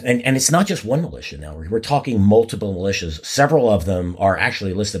 And it's not just one militia now. We're talking multiple militias. Several of them are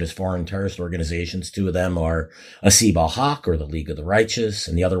actually listed as foreign terrorist organizations. 2 of them are Asib al-Haq, or the League of the Righteous,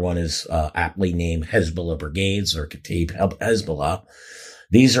 and the other one is aptly named Hezbollah Brigades, or Kataib Hezbollah.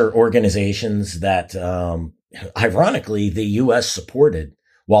 These are organizations that, ironically, the U.S. supported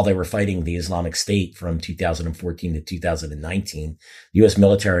while they were fighting the Islamic State from 2014 to 2019. The U.S.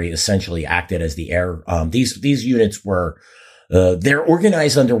 military essentially acted as the air. These units were they're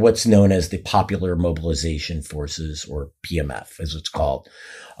organized under what's known as the Popular Mobilization Forces, or PMF, as it's called.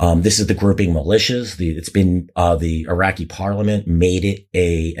 This is the grouping militias. The Iraqi parliament made it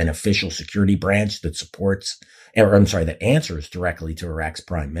an official security branch that that answers directly to Iraq's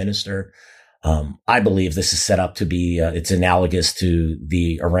prime minister. I believe this is set up to be, it's analogous to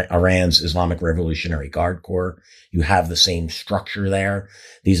the Iran's Islamic Revolutionary Guard Corps. You have the same structure there.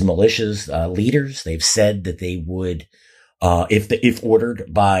 These militias, leaders, they've said that they would, if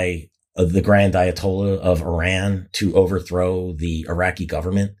ordered by the Grand Ayatollah of Iran to overthrow the Iraqi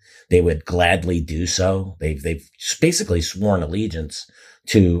government, they would gladly do so. They've basically sworn allegiance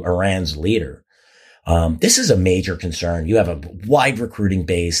to Iran's leader. This is a major concern. You have a wide recruiting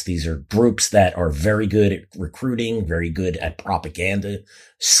base. These are groups that are very good at recruiting, very good at propaganda,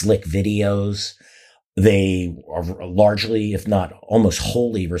 slick videos. They are largely, if not almost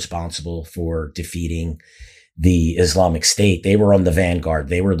wholly, responsible for defeating the Islamic State. They were on the vanguard.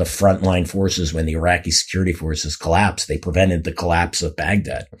 They were the frontline forces when the Iraqi security forces collapsed. They prevented the collapse of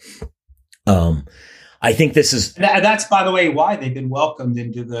Baghdad. I think this is that's, by the way, why they've been welcomed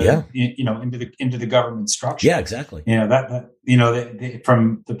into the into the government structure. Yeah, exactly.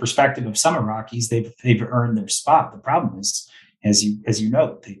 From the perspective of some Iraqis, they've earned their spot. The problem is, as you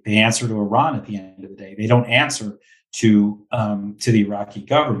know, they answer to Iran at the end of the day. They don't answer to the Iraqi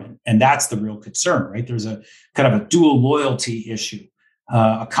government, and that's the real concern, right? There's a kind of a dual loyalty issue,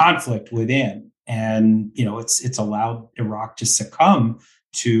 a conflict within, and it's allowed Iraq to succumb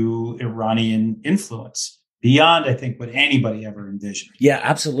to Iranian influence beyond, I think, what anybody ever envisioned. Yeah,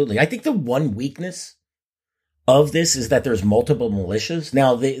 absolutely. I think the one weakness of this is that there's multiple militias.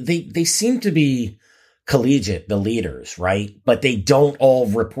 Now, they seem to be collegiate, the leaders, right? But they don't all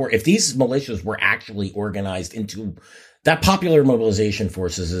report. If these militias were actually organized into that, Popular Mobilization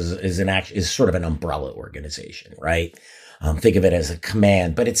Forces is sort of an umbrella organization, right? Think of it as a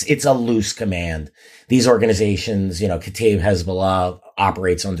command, but it's a loose command. These organizations, Kataib Hezbollah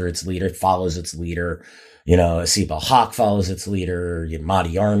operates under its leader, follows its leader. Asib al-Haq follows its leader,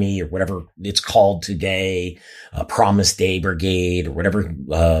 Mahdi Army, or whatever it's called today, Promise Day Brigade, or whatever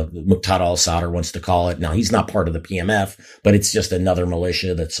Muqtada al-Sadr wants to call it. Now, he's not part of the PMF, but it's just another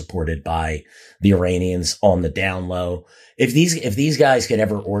militia that's supported by the Iranians on the down low. If these guys could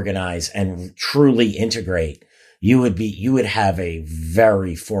ever organize and truly integrate, you would have a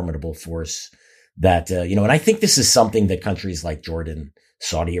very formidable force that, and I think this is something that countries like Jordan,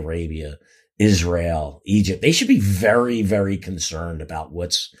 Saudi Arabia, Israel, Egypt, they should be very, very concerned about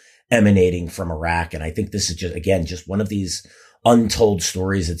what's emanating from Iraq. And I think this is just one of these untold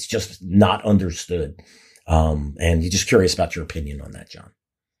stories. It's just not understood. And you're just curious about your opinion on that, John.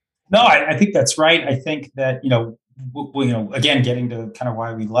 No, I think that's right. I think that, again, getting to kind of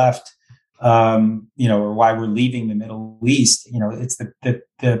why we left, or why we're leaving the Middle East, it's the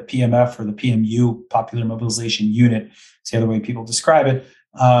PMF or the PMU, Popular Mobilization Unit. It's the other way people describe it.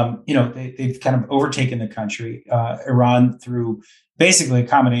 They've kind of overtaken the country, Iran, through basically a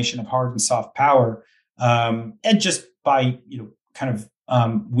combination of hard and soft power, and just by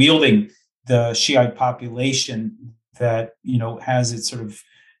wielding the Shiite population that has its sort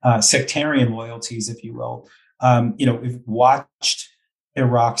of sectarian loyalties, if you will. We've watched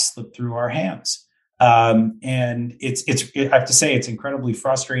Iraq slip through our hands, and I have to say it's incredibly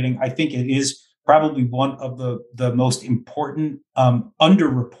frustrating. I think it is probably one of the most important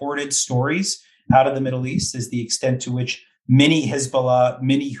underreported stories out of the Middle East is the extent to which many Hezbollah,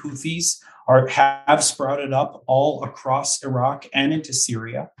 many Houthis have sprouted up all across Iraq and into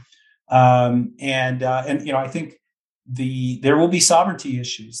Syria. I think there will be sovereignty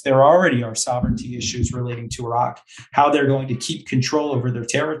issues. There already are sovereignty issues relating to Iraq, how they're going to keep control over their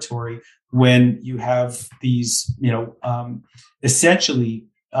territory when you have these, essentially,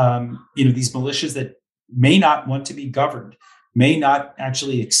 these militias that may not want to be governed, may not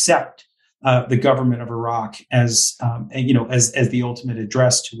actually accept the government of Iraq as the ultimate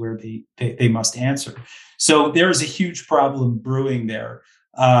address to where they must answer. So there is a huge problem brewing there,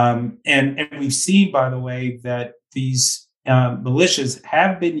 and we've seen, by the way, that these militias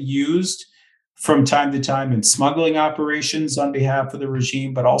have been used from time to time in smuggling operations on behalf of the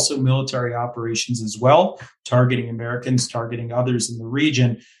regime, but also military operations as well, targeting Americans, targeting others in the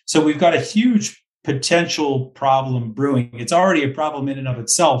region. So we've got a huge potential problem brewing. It's already a problem in and of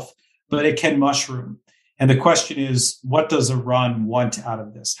itself, but it can mushroom. And the question is, what does Iran want out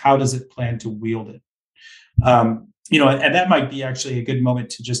of this? How does it plan to wield it? And that might be actually a good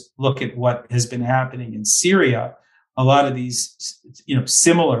moment to just look at what has been happening in Syria. A lot of these,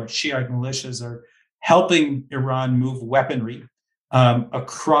 similar Shiite militias are helping Iran move weaponry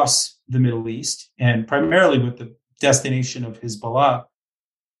across the Middle East, and primarily with the destination of Hezbollah.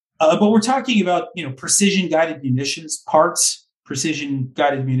 But we're talking about, precision-guided munitions parts,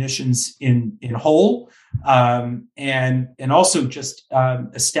 precision-guided munitions in whole, and also just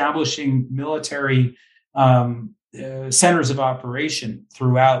establishing military centers of operation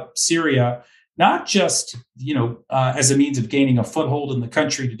throughout Syria. Not just, as a means of gaining a foothold in the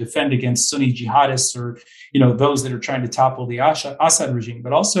country to defend against Sunni jihadists or, those that are trying to topple the Assad regime,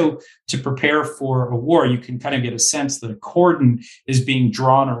 but also to prepare for a war. You can kind of get a sense that a cordon is being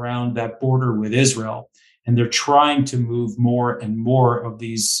drawn around that border with Israel, and they're trying to move more and more of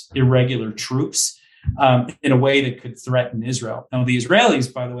these irregular troops in a way that could threaten Israel. Now, the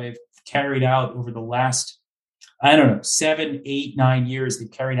Israelis, by the way, have carried out over the last 7, 8, 9 years, they've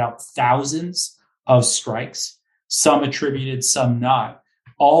carried out thousands of strikes, some attributed, some not,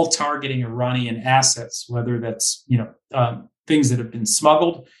 all targeting Iranian assets, whether that's, things that have been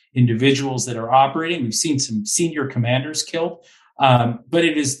smuggled, individuals that are operating. We've seen some senior commanders killed, but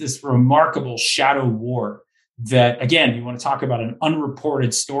it is this remarkable shadow war that, again, you want to talk about an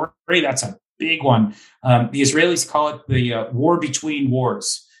unreported story. That's a big one. The Israelis call it the war between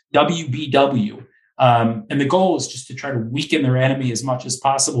wars, WBW. And the goal is just to try to weaken their enemy as much as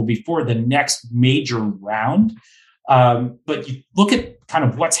possible before the next major round. But you look at kind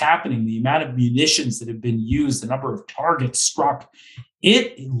of what's happening, the amount of munitions that have been used, the number of targets struck,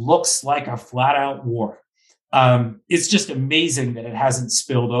 it looks like a flat out war. It's just amazing that it hasn't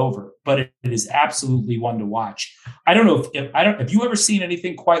spilled over, but it is absolutely one to watch. I don't know have you ever seen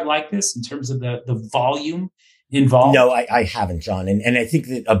anything quite like this in terms of the volume involved? No, I haven't, John. And I think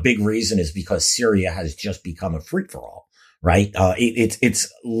that a big reason is because Syria has just become a free-for-all, right?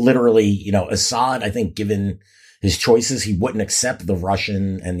 It's literally, Assad, I think, given his choices, he wouldn't accept the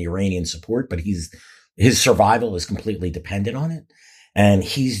Russian and the Iranian support, but his survival is completely dependent on it. And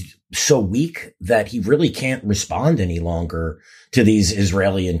he's so weak that he really can't respond any longer to these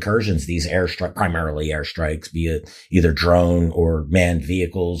Israeli incursions, these primarily airstrikes, be it either drone or manned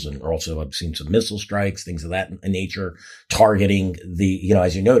vehicles. And also I've seen some missile strikes, things of that nature, targeting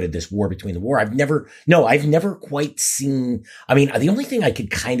as you noted, this war between the war. I've never quite seen, the only thing I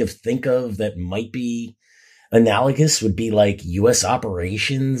could kind of think of that might be analogous would be like U.S.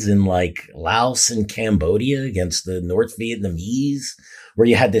 operations in like Laos and Cambodia against the North Vietnamese, where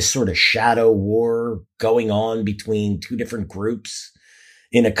you had this sort of shadow war going on between two different groups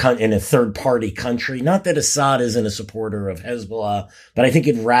in a third party country. Not that Assad isn't a supporter of Hezbollah, but I think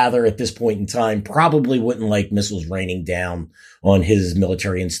he'd rather at this point in time probably wouldn't like missiles raining down on his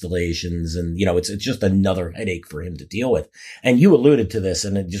military installations. And, it's just another headache for him to deal with. And you alluded to this,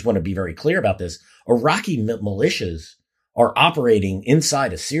 and I just want to be very clear about this. Iraqi militias are operating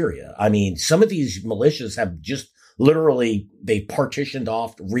inside of Syria. Some of these militias have just literally, they partitioned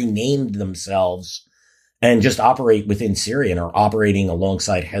off, renamed themselves, and just operate within Syria and are operating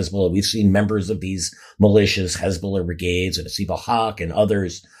alongside Hezbollah. We've seen members of these militias, Hezbollah brigades and Asib al-Haq and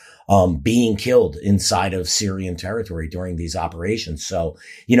others, being killed inside of Syrian territory during these operations. So,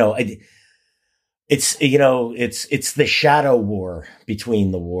 it's the shadow war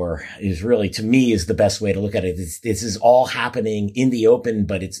between the war is really, to me, is the best way to look at it. This is all happening in the open,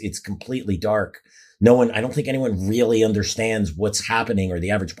 but it's completely dark. I don't think anyone really understands what's happening, or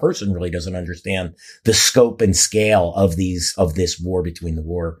the average person really doesn't understand the scope and scale of this war between the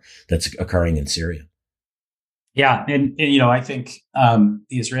war that's occurring in Syria. Yeah. And I think, the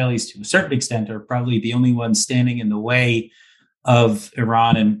Israelis to a certain extent are probably the only ones standing in the way of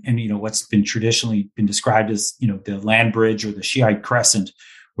Iran and what's been traditionally been described as, the land bridge or the Shiite crescent,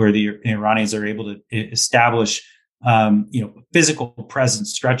 where the Iranians are able to establish, physical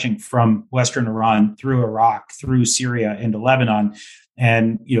presence stretching from Western Iran through Iraq, through Syria into Lebanon.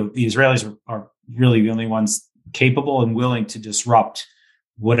 And, the Israelis are really the only ones capable and willing to disrupt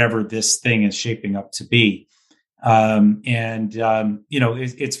whatever this thing is shaping up to be. It's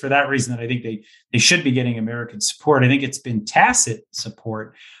for that reason that I think they should be getting American support. I think it's been tacit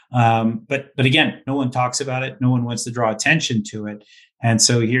support. But again, no one talks about it. No one wants to draw attention to it. And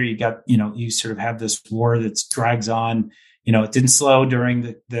so here you got, you sort of have this war that drags on. It didn't slow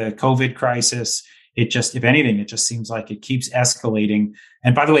during the COVID crisis. It just, if anything, it just seems like it keeps escalating.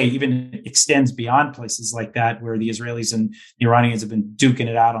 And by the way, even extends beyond places like that, where the Israelis and the Iranians have been duking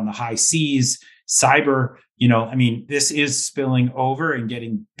it out on the high seas, cyber. This is spilling over and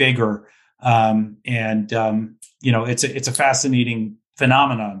getting bigger. It's a fascinating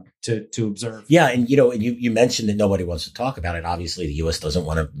phenomenon to observe. Yeah. And, you mentioned that nobody wants to talk about it. Obviously, the U.S. doesn't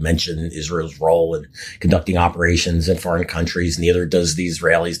want to mention Israel's role in conducting operations in foreign countries. Neither does the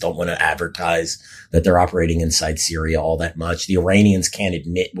Israelis. Don't want to advertise that they're operating inside Syria all that much. The Iranians can't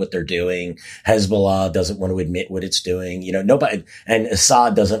admit what they're doing. Hezbollah doesn't want to admit what it's doing. Nobody, and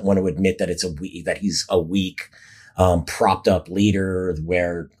Assad doesn't want to admit that that he's a weak, propped up leader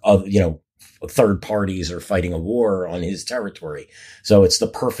where, third parties are fighting a war on his territory. So it's the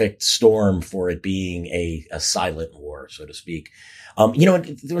perfect storm for it being a silent war, so to speak.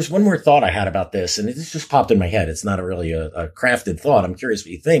 There was one more thought I had about this, and this just popped in my head. It's not really a crafted thought. I'm curious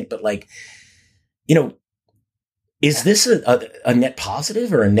what you think, but is this a net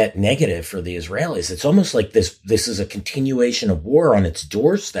positive or a net negative for the Israelis? It's almost like this is a continuation of war on its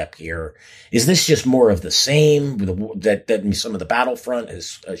doorstep here. Is this just more of the same, that some of the battlefront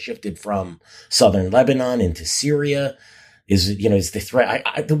has shifted from southern Lebanon into Syria? Is the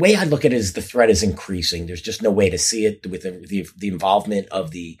threat, the way I look at it is the threat is increasing. There's just no way to see it with the involvement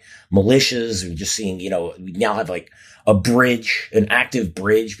of the militias. We're just seeing, we now have like a bridge, an active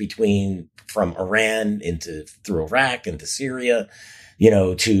bridge from Iran through Iraq into Syria,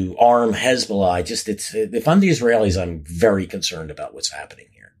 to arm Hezbollah. If I'm the Israelis, I'm very concerned about what's happening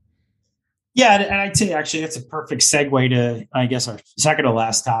here. Yeah. And I'd say actually that's a perfect segue to, I guess, our second to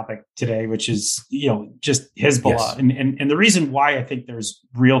last topic today, which is, just Hezbollah. Yes. And the reason why I think there's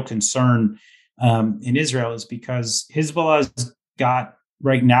real concern in Israel is because Hezbollah's got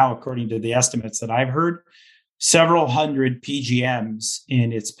right now, according to the estimates that I've heard, several hundred PGMs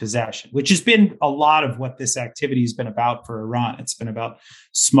in its possession, which has been a lot of what this activity has been about for Iran. It's been about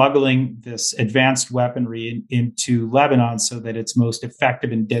smuggling this advanced weaponry into Lebanon so that its most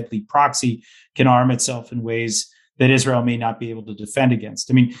effective and deadly proxy can arm itself in ways that Israel may not be able to defend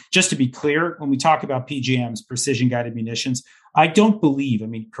against. Just to be clear, when we talk about PGMs, precision guided munitions, I don't believe,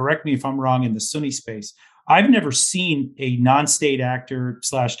 correct me if I'm wrong in the Sunni space, I've never seen a non-state actor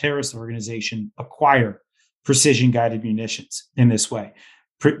 / terrorist organization acquire precision guided munitions in this way.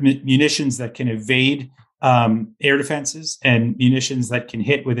 Munitions that can evade air defenses and munitions that can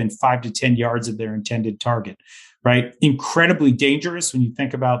hit within 5 to 10 yards of their intended target, right? Incredibly dangerous when you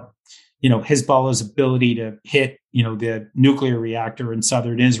think about, Hezbollah's ability to hit, the nuclear reactor in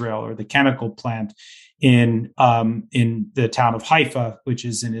southern Israel or the chemical plant in the town of Haifa, which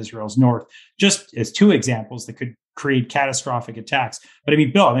is in Israel's north, just as two examples that could create catastrophic attacks. But I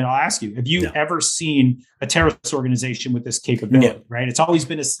mean, Bill, I'll ask you, have you ever seen a terrorist organization with this capability, right? It's always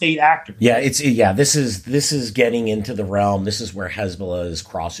been a state actor. Yeah, this is getting into the realm. This is where Hezbollah is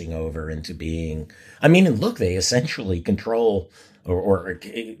crossing over into being, and look, they essentially control or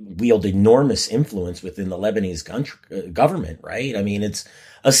wield enormous influence within the Lebanese government, right? It's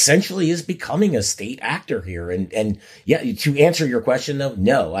essentially is becoming a state actor here. And yeah, to answer your question though,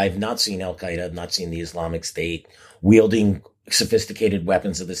 no, I've not seen Al-Qaeda, I've not seen the Islamic State wielding sophisticated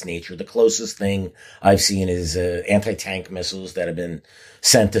weapons of this nature. The closest thing I've seen is anti-tank missiles that have been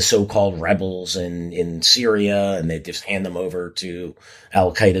sent to so-called rebels in Syria, and they just hand them over to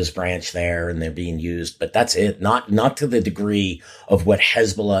Al-Qaeda's branch there, and they're being used. But that's it. Not to the degree of what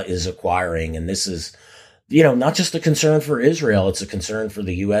Hezbollah is acquiring. And this is, not just a concern for Israel; it's a concern for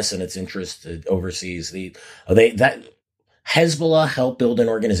the U.S. and its interests overseas. Hezbollah helped build an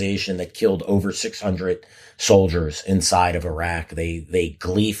organization that killed over 600 soldiers inside of Iraq. They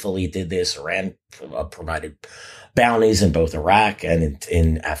gleefully did this. Iran provided bounties in both Iraq and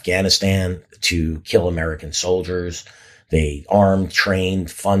in Afghanistan to kill American soldiers. They armed,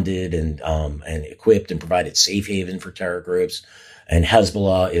 trained, funded, and equipped and provided safe haven for terror groups. And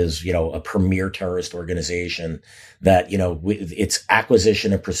Hezbollah is, a premier terrorist organization that, its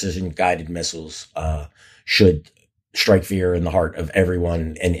acquisition of precision guided missiles should strike fear in the heart of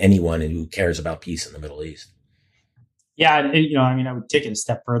everyone and anyone who cares about peace in the Middle East. Yeah. And, I would take it a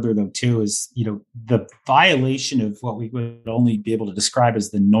step further though, too, is, the violation of what we would only be able to describe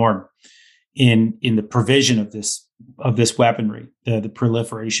as the norm in the provision of this weaponry, the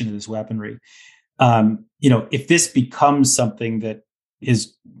proliferation of this weaponry. If this becomes something that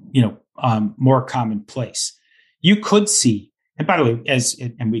is, more commonplace, you could see, and by the way,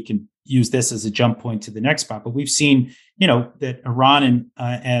 and we can use this as a jump point to the next spot, but we've seen, that Iran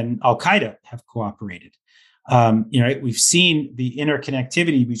and Al-Qaeda have cooperated. We've seen the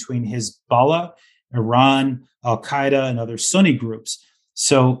interconnectivity between Hezbollah, Iran, Al-Qaeda, and other Sunni groups.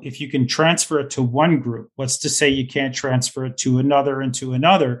 So if you can transfer it to one group, what's to say you can't transfer it to another and to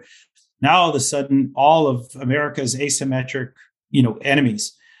another? Now, all of a sudden, all of America's asymmetric,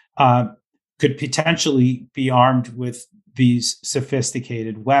 enemies could potentially be armed with these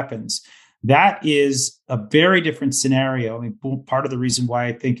sophisticated weapons. That is a very different scenario. Part of the reason why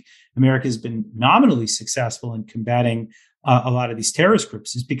I think America has been nominally successful in combating a lot of these terrorist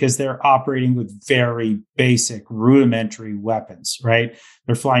groups is because they're operating with very basic, rudimentary weapons, right?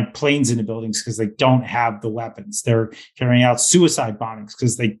 They're flying planes into buildings because they don't have the weapons. They're carrying out suicide bombings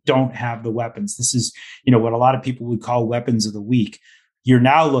because they don't have the weapons. This is, what a lot of people would call weapons of the weak. You're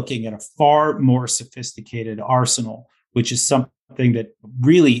now looking at a far more sophisticated arsenal, which is something that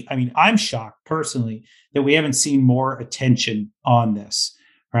really, I'm shocked personally that we haven't seen more attention on this,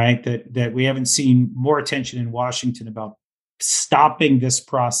 right? That we haven't seen more attention in Washington about stopping this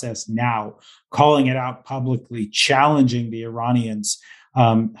process now, calling it out publicly, challenging the Iranians,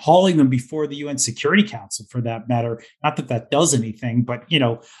 hauling them before the UN Security Council for that matter. Not that that does anything, but,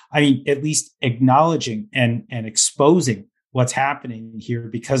 at least acknowledging and exposing what's happening here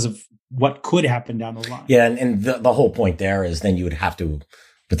because of what could happen down the line. Yeah. And the whole point there is then you would have to,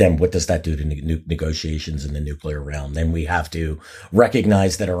 but then what does that do to negotiations in the nuclear realm? Then we have to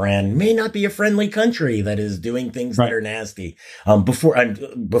recognize that Iran may not be a friendly country that is doing things that are nasty.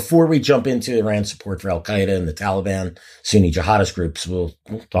 Before we jump into Iran's support for Al-Qaeda and the Taliban, Sunni jihadist groups, we'll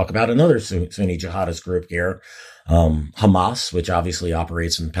talk about another Sunni jihadist group here, Hamas, which obviously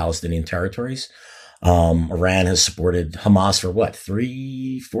operates in Palestinian territories. Iran has supported Hamas for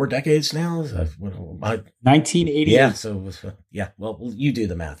 3-4 decades now. 1988. Yeah. So well, you do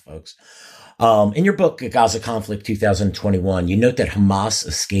the math, folks. In your book, Gaza Conflict 2021, you note that Hamas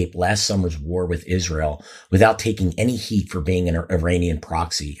escaped last summer's war with Israel without taking any heat for being an Iranian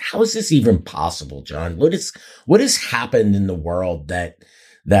proxy. How is this even possible, John? What has happened in the world that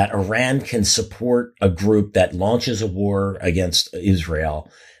Iran can support a group that launches a war against Israel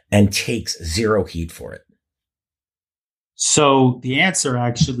and takes zero heat for it? So the answer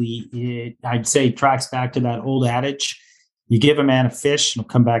actually, I'd say, tracks back to that old adage. You give a man a fish, and he'll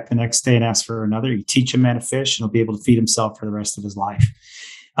come back the next day and ask for another. You teach a man a fish, and he'll be able to feed himself for the rest of his life.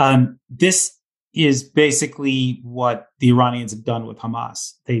 This is basically what the Iranians have done with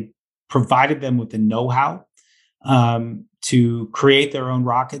Hamas. They provided them with the know-how to create their own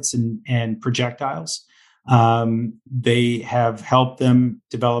rockets and projectiles. They have helped them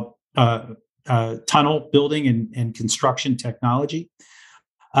develop tunnel building and construction technology.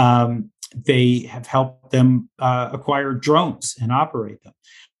 They have helped them acquire drones and operate them.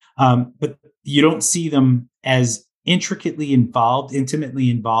 But you don't see them as intimately involved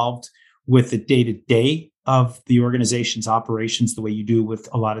with the day-to-day of the organization's operations the way you do with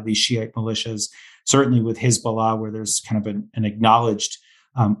a lot of these Shiite militias, certainly with Hezbollah, where there's kind of an acknowledged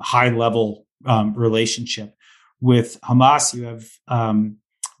high-level relationship. With Hamas, you have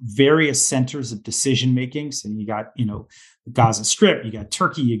various centers of decision-making. So you got, the Gaza Strip, you got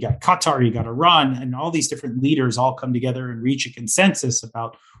Turkey, you got Qatar, you got Iran, and all these different leaders all come together and reach a consensus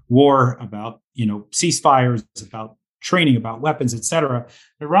about war, about, ceasefires, about training, about weapons, et cetera.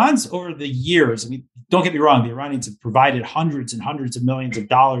 Iran's over the years, don't get me wrong, the Iranians have provided hundreds and hundreds of millions of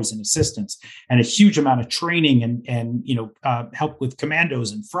dollars in assistance and a huge amount of training and help with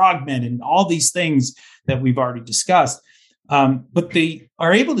commandos and frogmen and all these things that we've already discussed. But they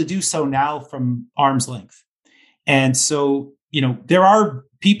are able to do so now from arm's length. And so, there are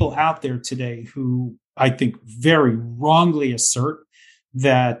people out there today who I think very wrongly assert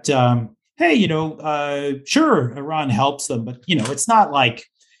that, hey, sure, Iran helps them, but, it's not like,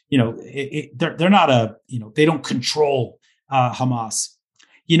 they're not they don't control Hamas.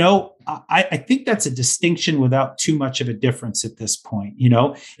 I think that's a distinction without too much of a difference at this point.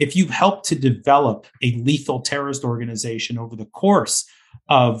 If you've helped to develop a lethal terrorist organization over the course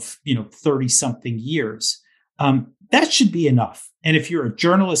of, 30 something years, that should be enough. And if you're a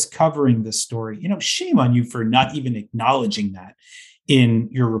journalist covering this story, shame on you for not even acknowledging that in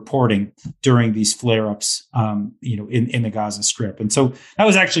your reporting during these flare-ups, in the Gaza Strip. And so that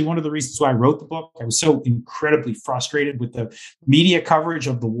was actually one of the reasons why I wrote the book. I was so incredibly frustrated with the media coverage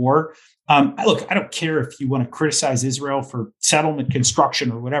of the war. Look, I don't care if you want to criticize Israel for settlement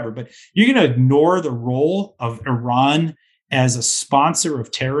construction or whatever, but you're going to ignore the role of Iran as a sponsor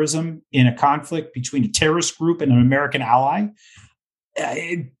of terrorism in a conflict between a terrorist group and an American ally.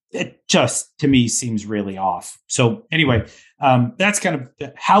 It just, to me, seems really off. So anyway, that's kind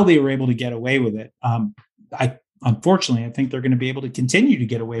of how they were able to get away with it. Unfortunately, I think they're going to be able to continue to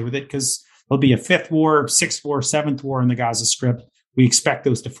get away with it because there'll be a fifth war, sixth war, seventh war in the Gaza Strip. We expect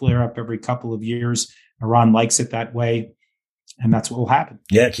those to flare up every couple of years. Iran likes it that way, and that's what will happen.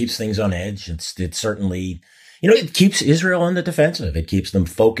 Yeah, it keeps things on edge. It's certainly, it keeps Israel on the defensive. It keeps them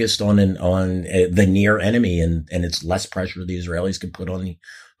focused on the near enemy, and it's less pressure the Israelis can put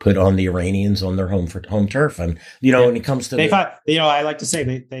on the Iranians on their home turf. And, when it comes to I like to say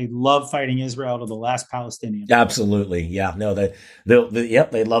they love fighting Israel to the last Palestinian. Absolutely. Yeah. No, they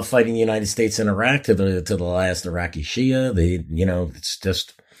love fighting the United States and Iraq to the last Iraqi Shia.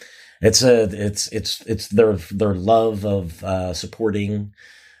 It's their love of, supporting,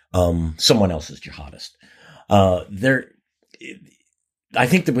 someone else's jihadist. I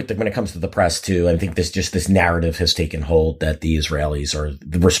think that when it comes to the press too, I think this narrative has taken hold that the Israelis are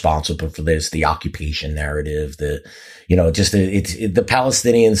responsible for this, the occupation narrative, the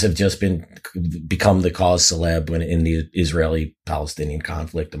Palestinians have just become the cause celeb in the Israeli-Palestinian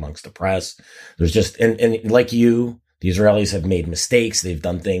conflict amongst the press. There's just, and like the Israelis have made mistakes. They've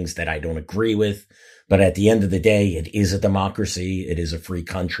done things that I don't agree with, but at the end of the day, it is a democracy. It is a free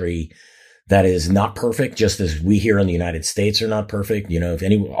country that is not perfect, just as we here in the United States are not perfect.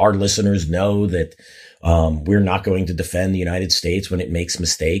 If our listeners know that we're not going to defend the United States when it makes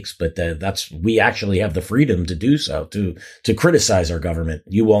mistakes, but we actually have the freedom to do so, to criticize our government.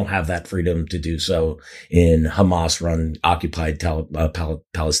 You won't have that freedom to do so in Hamas-run occupied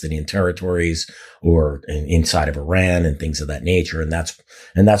Palestinian territories or inside of Iran and things of that nature. And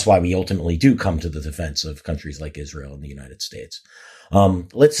that's why we ultimately do come to the defense of countries like Israel and the United States.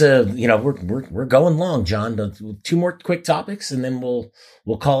 Let's, we're going long, John. Two more quick topics and then we'll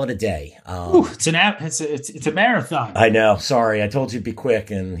call it a day. It's a marathon. I know. Sorry. I told you to be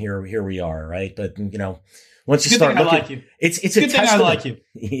quick and here we are. Right. But once you start looking, I like you. It's a testament. I like you.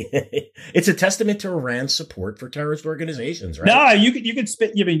 It's a testament to Iran's support for terrorist organizations, right? No, you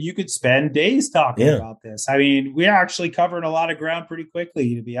could spend days talking about this. We actually covered a lot of ground pretty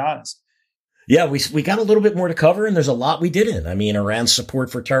quickly, to be honest. Yeah, we got a little bit more to cover, and there's a lot we didn't. Iran's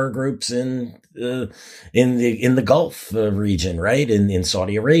support for terror groups in the Gulf region, right? In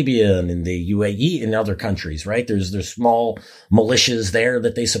Saudi Arabia and in the UAE and other countries, right? There's small militias there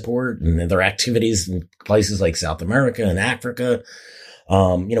that they support, and their activities in places like South America and Africa.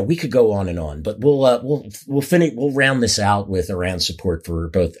 We could go on and on, but we'll round this out with Iran's support for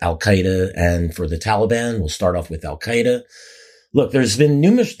both Al Qaeda and for the Taliban. We'll start off with Al Qaeda. Look, there's been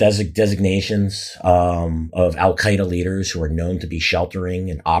numerous designations of Al Qaeda leaders who are known to be sheltering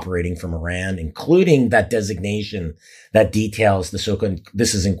and operating from Iran, including that designation that details the so-called,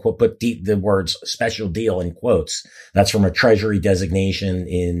 this is in quote, put the words special deal in quotes. That's from a Treasury designation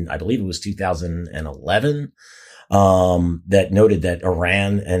in, I believe it was 2011. That noted that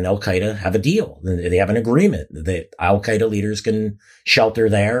Iran and Al Qaeda have a deal. They have an agreement that Al Qaeda leaders can shelter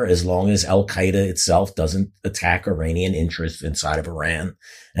there as long as Al Qaeda itself doesn't attack Iranian interests inside of Iran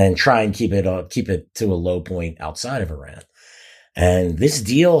and try and keep it to a low point outside of Iran. And this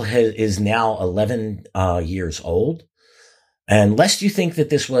deal is now 11 years old. And lest you think that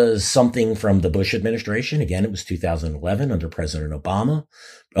this was something from the Bush administration, again, it was 2011 under President Obama.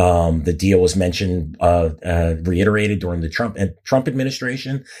 The deal was mentioned, reiterated during the Trump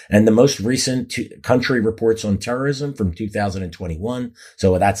administration, and the most recent country reports on terrorism from 2021.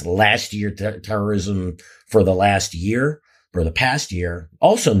 So that's last year terrorism for the past year,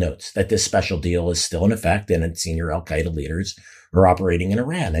 also notes that this special deal is still in effect and senior Al Qaeda leaders are operating in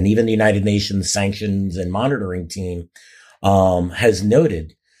Iran. And even the United Nations Sanctions and Monitoring Team has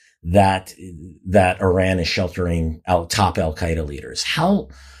noted that Iran is sheltering top Al Qaeda leaders.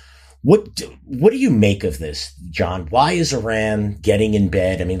 What do you make of this, John? Why is Iran getting in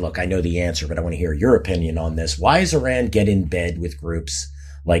bed? I mean, look, I know the answer, but I want to hear your opinion on this. Why is Iran get in bed with groups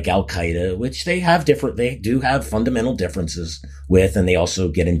like Al Qaeda, which they do have fundamental differences with, and they also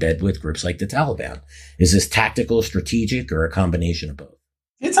get in bed with groups like the Taliban? Is this tactical, strategic, or a combination of both?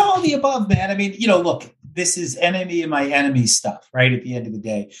 It's all of the above, man. I mean, look, this is enemy of my enemy stuff, right? At the end of the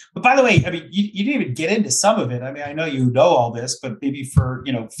day. But by the way, I mean, you didn't even get into some of it. I mean, I know you know all this, but maybe for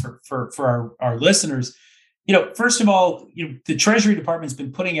our listeners, first of all, the Treasury Department's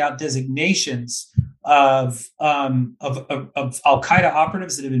been putting out designations of Al Qaeda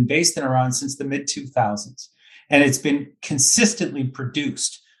operatives that have been based in Iran since the mid 2000s, and it's been consistently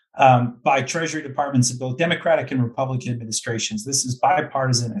produced by Treasury Departments of both Democratic and Republican administrations. This is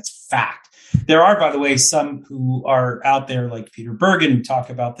bipartisan. It's fact. There are, by the way, some who are out there like Peter Bergen who talk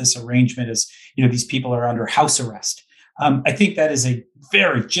about this arrangement as, these people are under house arrest. I think that is a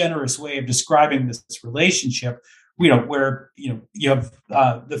very generous way of describing this relationship, where, you have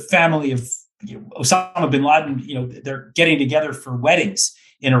the family of Osama bin Laden, they're getting together for weddings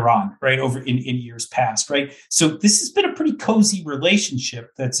in Iran, right, over in years past, right? So this has been a pretty cozy relationship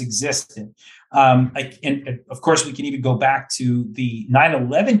that's existed. And of course, we can even go back to the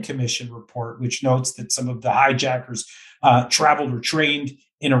 9/11 Commission report, which notes that some of the hijackers traveled or trained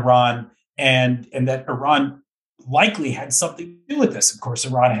in Iran, and that Iran likely had something to do with this. Of course,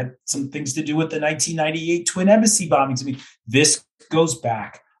 Iran had some things to do with the 1998 Twin Embassy bombings. I mean, this goes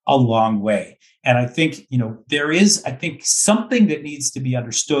back a long way. And I think, there is, something that needs to be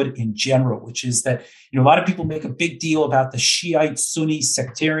understood in general, which is that, a lot of people make a big deal about the Shiite Sunni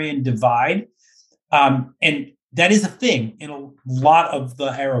sectarian divide. And that is a thing in a lot of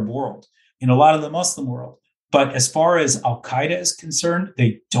the Arab world, in a lot of the Muslim world. But as far as Al Qaeda is concerned,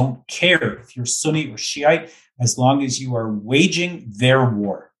 they don't care if you're Sunni or Shiite, as long as you are waging their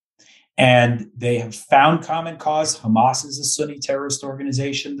war. And they have found common cause. Hamas is a Sunni terrorist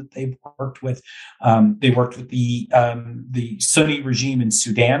organization that they've worked with. They worked with the Sunni regime in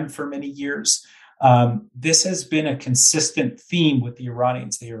Sudan for many years. This has been a consistent theme with the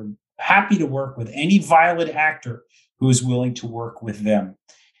Iranians. They are happy to work with any violent actor who is willing to work with them.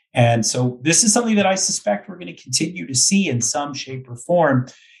 And so this is something that I suspect we're going to continue to see in some shape or form.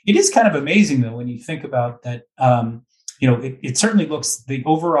 It is kind of amazing, though, when you think about that. It certainly looks, the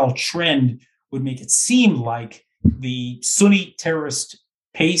overall trend would make it seem like the Sunni terrorist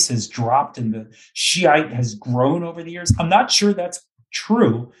pace has dropped and the Shiite has grown over the years. I'm not sure that's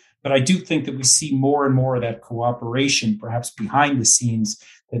true, but I do think that we see more and more of that cooperation, perhaps behind the scenes,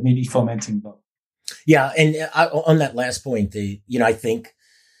 that may be fomenting both. Yeah, and on that last point,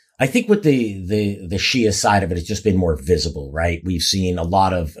 I think with the Shia side of it, it's just been more visible, right? We've seen a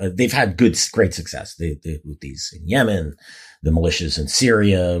lot of, they've had great success. The Houthis in Yemen, the militias in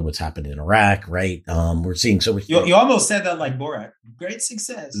Syria, what's happened in Iraq, right? We're seeing, you almost said that like Borat. Great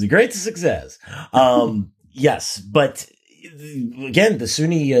success. The great success. Yes, but again, the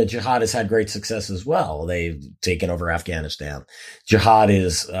Sunni jihad has had great success as well. They've taken over Afghanistan. Jihad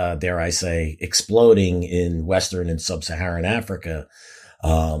is, dare I say, exploding in Western and Sub-Saharan Africa.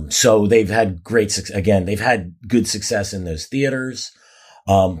 So they've had great success. Again, they've had good success in those theaters.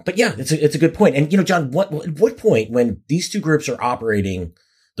 But yeah, it's a good point. And, John, what point when these two groups are operating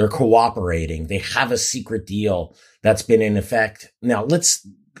They're cooperating. They have a secret deal that's been in effect. Now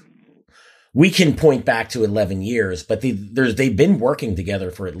we can point back to 11 years, but they've been working together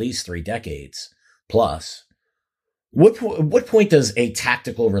for at least 3 decades plus. What point does a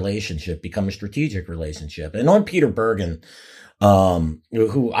tactical relationship become a strategic relationship? And on Peter Bergen,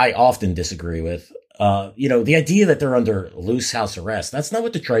 who I often disagree with, the idea that they're under loose house arrest, that's not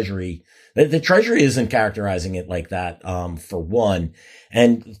what the Treasury isn't characterizing it like that, for one.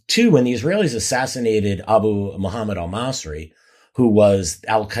 And two, when the Israelis assassinated Abu Muhammad al-Masri, who was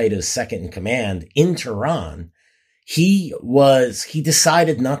al-Qaeda's second in command in Tehran, he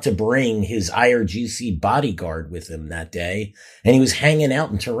decided not to bring his IRGC bodyguard with him that day. And he was hanging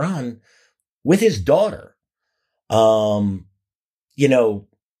out in Tehran with his daughter. And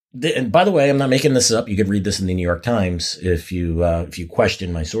by the way, I'm not making this up. You could read this in the New York Times if you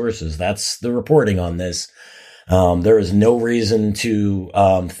question my sources. That's the reporting on this. There is no reason to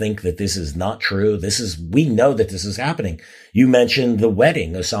think that this is not true. We know that this is happening. You mentioned the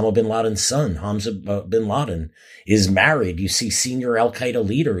wedding. Osama bin Laden's son, Hamza bin Laden, is married. You see senior al-Qaeda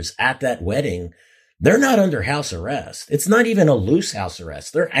leaders at that wedding. They're not under house arrest. It's not even a loose house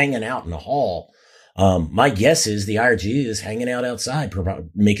arrest. They're hanging out in a hall. My guess is the IRG is hanging out outside,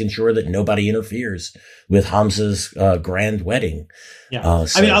 making sure that nobody interferes with Hamza's grand wedding. Yeah,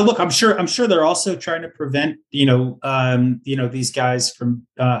 look, I'm sure they're also trying to prevent, these guys from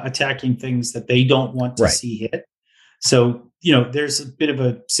attacking things that they don't want to see hit. So, there's a bit of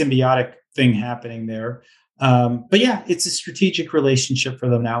a symbiotic thing happening there. But yeah, it's a strategic relationship for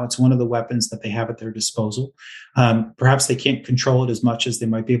them now. It's one of the weapons that they have at their disposal. Perhaps they can't control it as much as they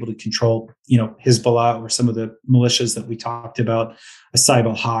might be able to control, Hezbollah or some of the militias that we talked about, Saib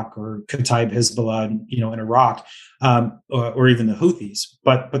al-Haq or Kataib Hezbollah, in Iraq, or even the Houthis.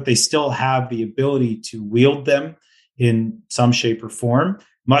 But they still have the ability to wield them in some shape or form,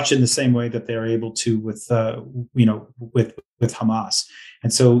 much in the same way that they're able to with Hamas.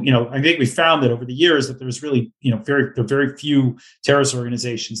 And so, I think we found that over the years that there's really, there are very few terrorist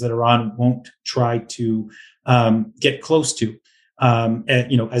organizations that Iran won't try to get close to,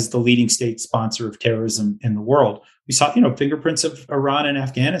 as the leading state sponsor of terrorism in the world. We saw, fingerprints of Iran and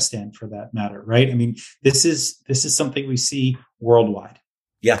Afghanistan, for that matter, right? I mean, this is something we see worldwide.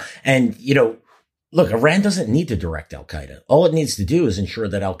 Yeah, and look, Iran doesn't need to direct al-Qaeda. All it needs to do is ensure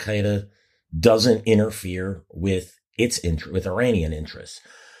that al-Qaeda doesn't interfere with with Iranian interests.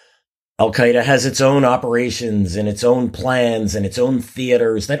 Al-Qaeda has its own operations and its own plans and its own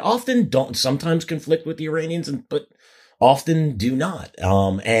theaters that sometimes conflict with the Iranians, but often do not.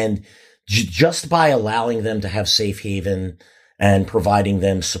 And just by allowing them to have safe haven and providing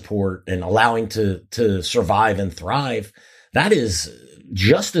them support and allowing to survive and thrive, that is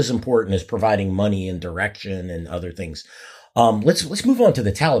just as important as providing money and direction and other things. Let's move on to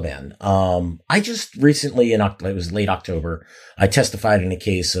the Taliban. I just recently, it was late October, I testified in a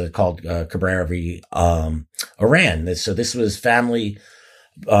case called Cabrera v. Iran. So this was family,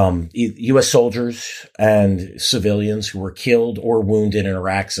 U.S. soldiers and civilians who were killed or wounded in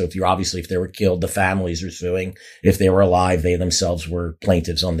Iraq. So if they were killed, the families are suing. If they were alive, they themselves were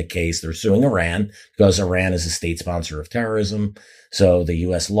plaintiffs on the case. They're suing Iran because Iran is a state sponsor of terrorism. So the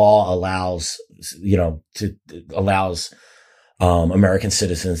U.S. law allows American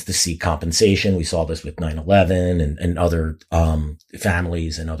citizens to seek compensation. We saw this with 9/11 and other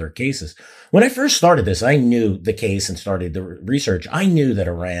families and other cases. When I first started this, I knew the case and started the research. I knew that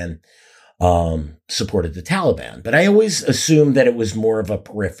Iran supported the Taliban, but I always assumed that it was more of a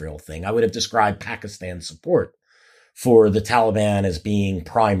peripheral thing. I would have described Pakistan's support for the Taliban as being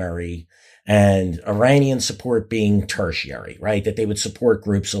primary and Iranian support being tertiary, right? That they would support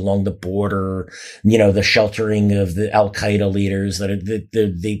groups along the border, the sheltering of the al-Qaeda leaders,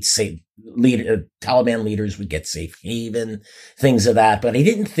 they'd say Taliban leaders would get safe haven, things of that. But I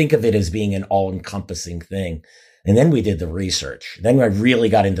didn't think of it as being an all-encompassing thing. And then we did the research. Then I really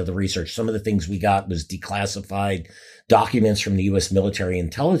got into the research. Some of the things we got was declassified documents from the U.S. military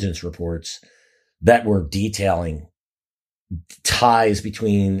intelligence reports that were detailing ties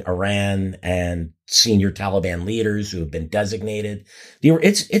between Iran and senior Taliban leaders who have been designated.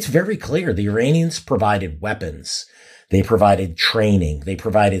 It's very clear. The Iranians provided weapons. They provided training. They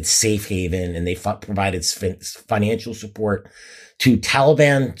provided safe haven, and they provided financial support to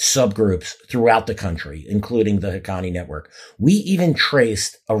Taliban subgroups throughout the country, including the Haqqani network. We even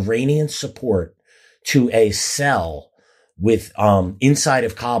traced Iranian support to a cell with inside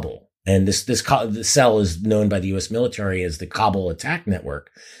of Kabul. And this cell is known by the U.S. military as the Kabul Attack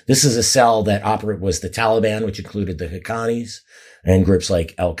Network. This is a cell that was the Taliban, which included the Haqqanis, and groups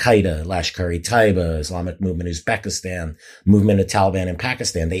like Al-Qaeda, Lashkar-e-Taiba, Islamic Movement Uzbekistan, Movement of Taliban in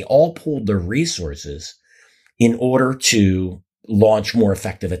Pakistan, they all pooled their resources in order to launch more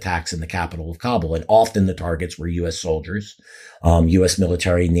effective attacks in the capital of Kabul. And often the targets were U.S. soldiers, U.S.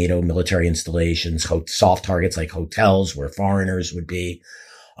 military, NATO military installations, soft targets like hotels where foreigners would be.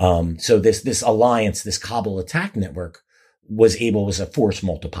 So this alliance, this Kabul attack network was a force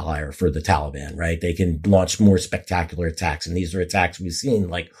multiplier for the Taliban, right? They can launch more spectacular attacks. And these are attacks we've seen,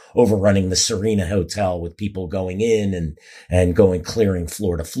 like overrunning the Serena Hotel with people going in and clearing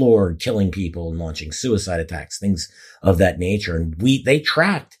floor to floor, killing people and launching suicide attacks, things of that nature. And they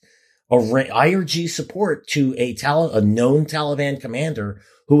tracked IRG support to a known Taliban commander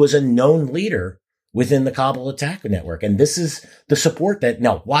who was a known leader within the Kabul attack network. And this is the support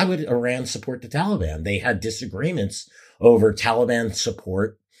now, why would Iran support the Taliban? They had disagreements over Taliban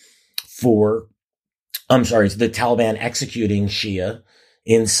support the Taliban executing Shia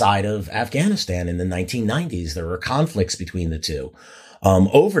inside of Afghanistan in the 1990s. There were conflicts between the two,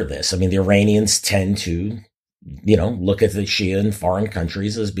 over this. I mean, the Iranians tend to, look at the Shia in foreign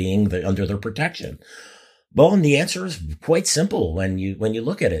countries as being under their protection. Well, and the answer is quite simple when you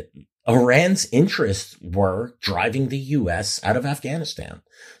look at it. Iran's interests were driving the U.S. out of Afghanistan.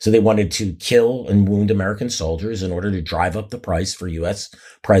 So they wanted to kill and wound American soldiers in order to drive up the price for U.S.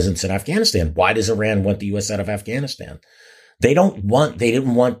 presence in Afghanistan. Why does Iran want the U.S. out of Afghanistan? They didn't want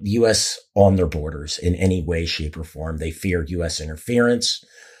the U.S. on their borders in any way, shape, or form. They feared U.S. interference.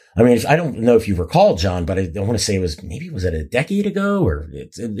 I mean, I don't know if you recall, John, but I want to say was it a decade ago or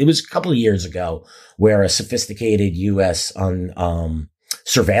it was a couple of years ago where a sophisticated U.S.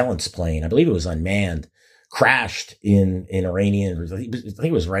 surveillance plane, I believe it was unmanned, crashed in Iranian. I think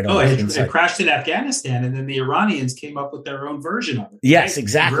it was right on. It crashed in Afghanistan, and then the Iranians came up with their own version of it. Yes, right?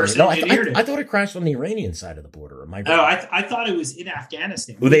 Exactly. No, I thought it crashed on the Iranian side of the border. Am I right? Oh, I thought it was in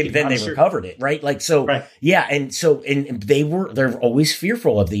Afghanistan. Well, they recovered it, right? Like so, right. Yeah, and they're always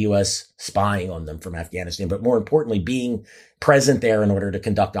fearful of the U.S. spying on them from Afghanistan, but more importantly, being present there in order to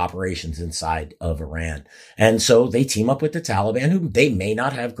conduct operations inside of Iran. And so they team up with the Taliban, who they may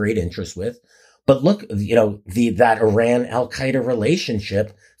not have great interest with. But look, that Iran Al-Qaeda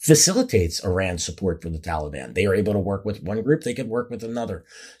relationship facilitates Iran's support for the Taliban. They are able to work with one group. They could work with another.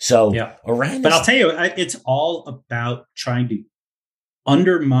 So yeah. Iran. But I'll tell you, it's all about trying to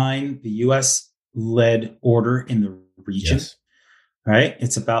undermine the U.S.-led order in the region, yes. Right?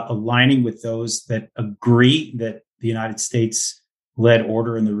 It's about aligning with those that agree that the United States-led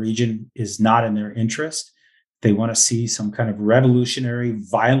order in the region is not in their interest. They want to see some kind of revolutionary,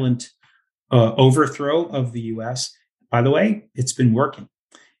 violent overthrow of the U.S. By the way, it's been working.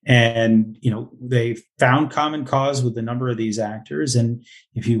 And, they found common cause with a number of these actors. And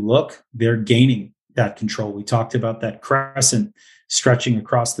if you look, they're gaining that control. We talked about that crescent stretching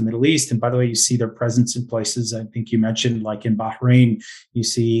across the Middle East. And by the way, you see their presence in places, I think you mentioned, like in Bahrain, you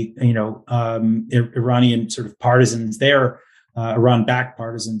see, Iranian sort of partisans there, Iran-backed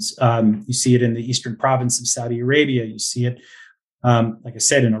partisans. You see it in the eastern province of Saudi Arabia. You see it, like I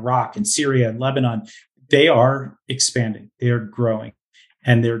said, in Iraq and Syria and Lebanon. They are expanding. They are growing.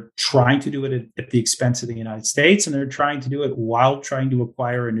 And they're trying to do it at the expense of the United States. And they're trying to do it while trying to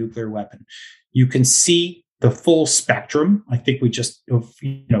acquire a nuclear weapon. You can see the full spectrum. I think we just,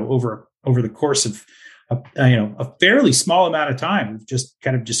 over the course of a fairly small amount of time, we've just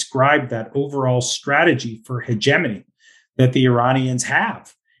kind of described that overall strategy for hegemony that the Iranians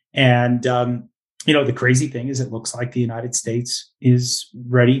have. And, the crazy thing is it looks like the United States is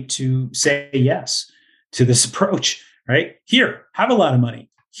ready to say yes to this approach, right? Here, have a lot of money.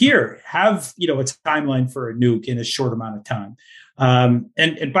 Here, have, a timeline for a nuke in a short amount of time.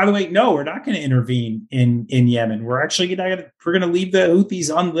 And by the way, no, we're not going to intervene in Yemen. We're actually going to leave the Houthis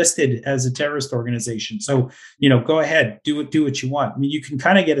unlisted as a terrorist organization. So, go ahead, do what you want. I mean, you can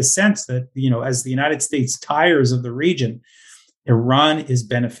kind of get a sense that, as the United States tires of the region, Iran is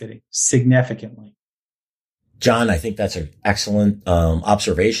benefiting significantly. John, I think that's an excellent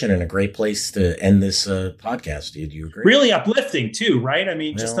observation and a great place to end this podcast. Do you agree? Really uplifting too, right? I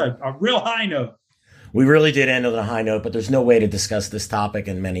mean, just a real high note. We really did end on a high note, but there's no way to discuss this topic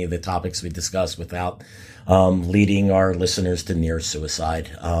and many of the topics we discuss without leading our listeners to near suicide.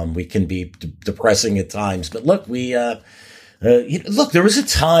 We can be depressing at times, but look, there was a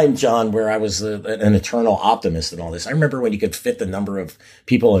time, John, where I was an eternal optimist in all this. I remember when you could fit the number of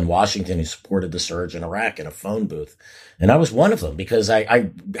people in Washington who supported the surge in Iraq in a phone booth. And I was one of them because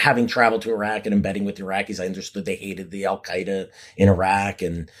I having traveled to Iraq and embedding with the Iraqis, I understood they hated the Al-Qaeda in Iraq.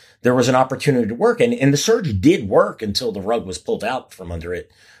 And there was an opportunity to work. And the surge did work until the rug was pulled out from under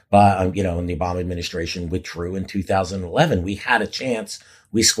it and the Obama administration withdrew in 2011. We had a chance.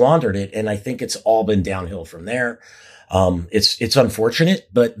 We squandered it. And I think it's all been downhill from there. It's unfortunate,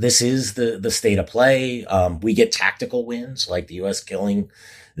 but this is the state of play. We get tactical wins like the U.S. killing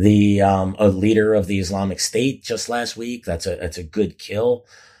a leader of the Islamic State just last week. That's a good kill.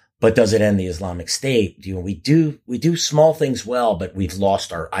 But does it end the Islamic State? We do small things well, but we've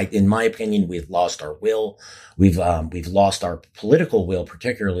lost in my opinion, we've lost our will. We've lost our political will,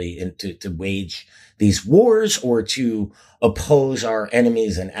 particularly to wage these wars or to oppose our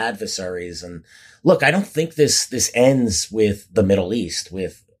enemies and adversaries. And look, I don't think this ends with the Middle East,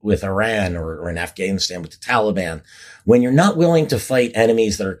 with Iran or in Afghanistan with the Taliban. When you're not willing to fight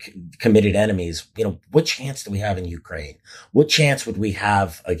enemies that are committed enemies, what chance do we have in Ukraine? What chance would we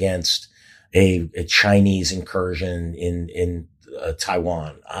have against a Chinese incursion in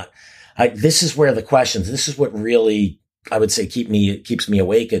Taiwan? This is where this is what really, I would say, keeps me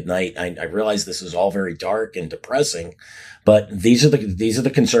awake at night. I realize this is all very dark and depressing, but these are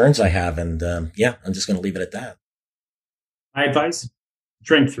the concerns I have. And, I'm just going to leave it at that. My advice: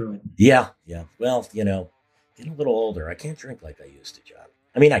 drink through it. Yeah. Well, getting a little older, I can't drink like I used to, John.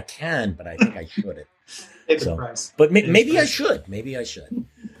 I mean, I can, but I think I shouldn't. But maybe I should. Maybe I should.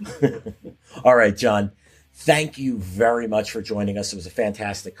 All right, John. Thank you very much for joining us. It was a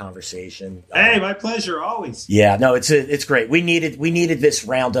fantastic conversation. Hey, my pleasure, always. Yeah, no, it's great. We needed this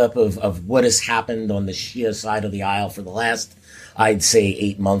roundup of what has happened on the Shia side of the aisle for the last, I'd say,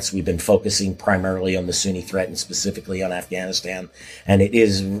 8 months. We've been focusing primarily on the Sunni threat and specifically on Afghanistan. And it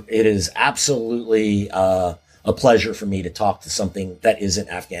is absolutely a pleasure for me to talk to something that isn't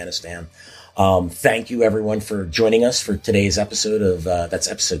Afghanistan. Thank you, everyone, for joining us for today's episode of that's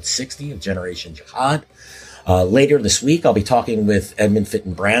episode 60 of Generation Jihad. Later this week, I'll be talking with Edmund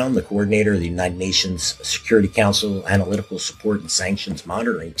Fitton Brown, the coordinator of the United Nations Security Council Analytical Support and Sanctions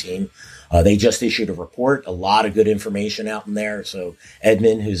Monitoring Team. They just issued a report, a lot of good information out in there. So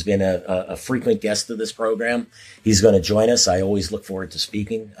Edmund, who's been a frequent guest of this program, he's going to join us. I always look forward to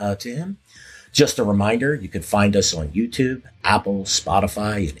speaking to him. Just a reminder, you can find us on YouTube, Apple,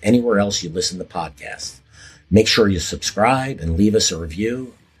 Spotify, and anywhere else you listen to podcasts. Make sure you subscribe and leave us a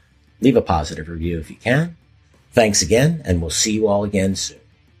review. Leave a positive review if you can. Thanks again, and we'll see you all again soon.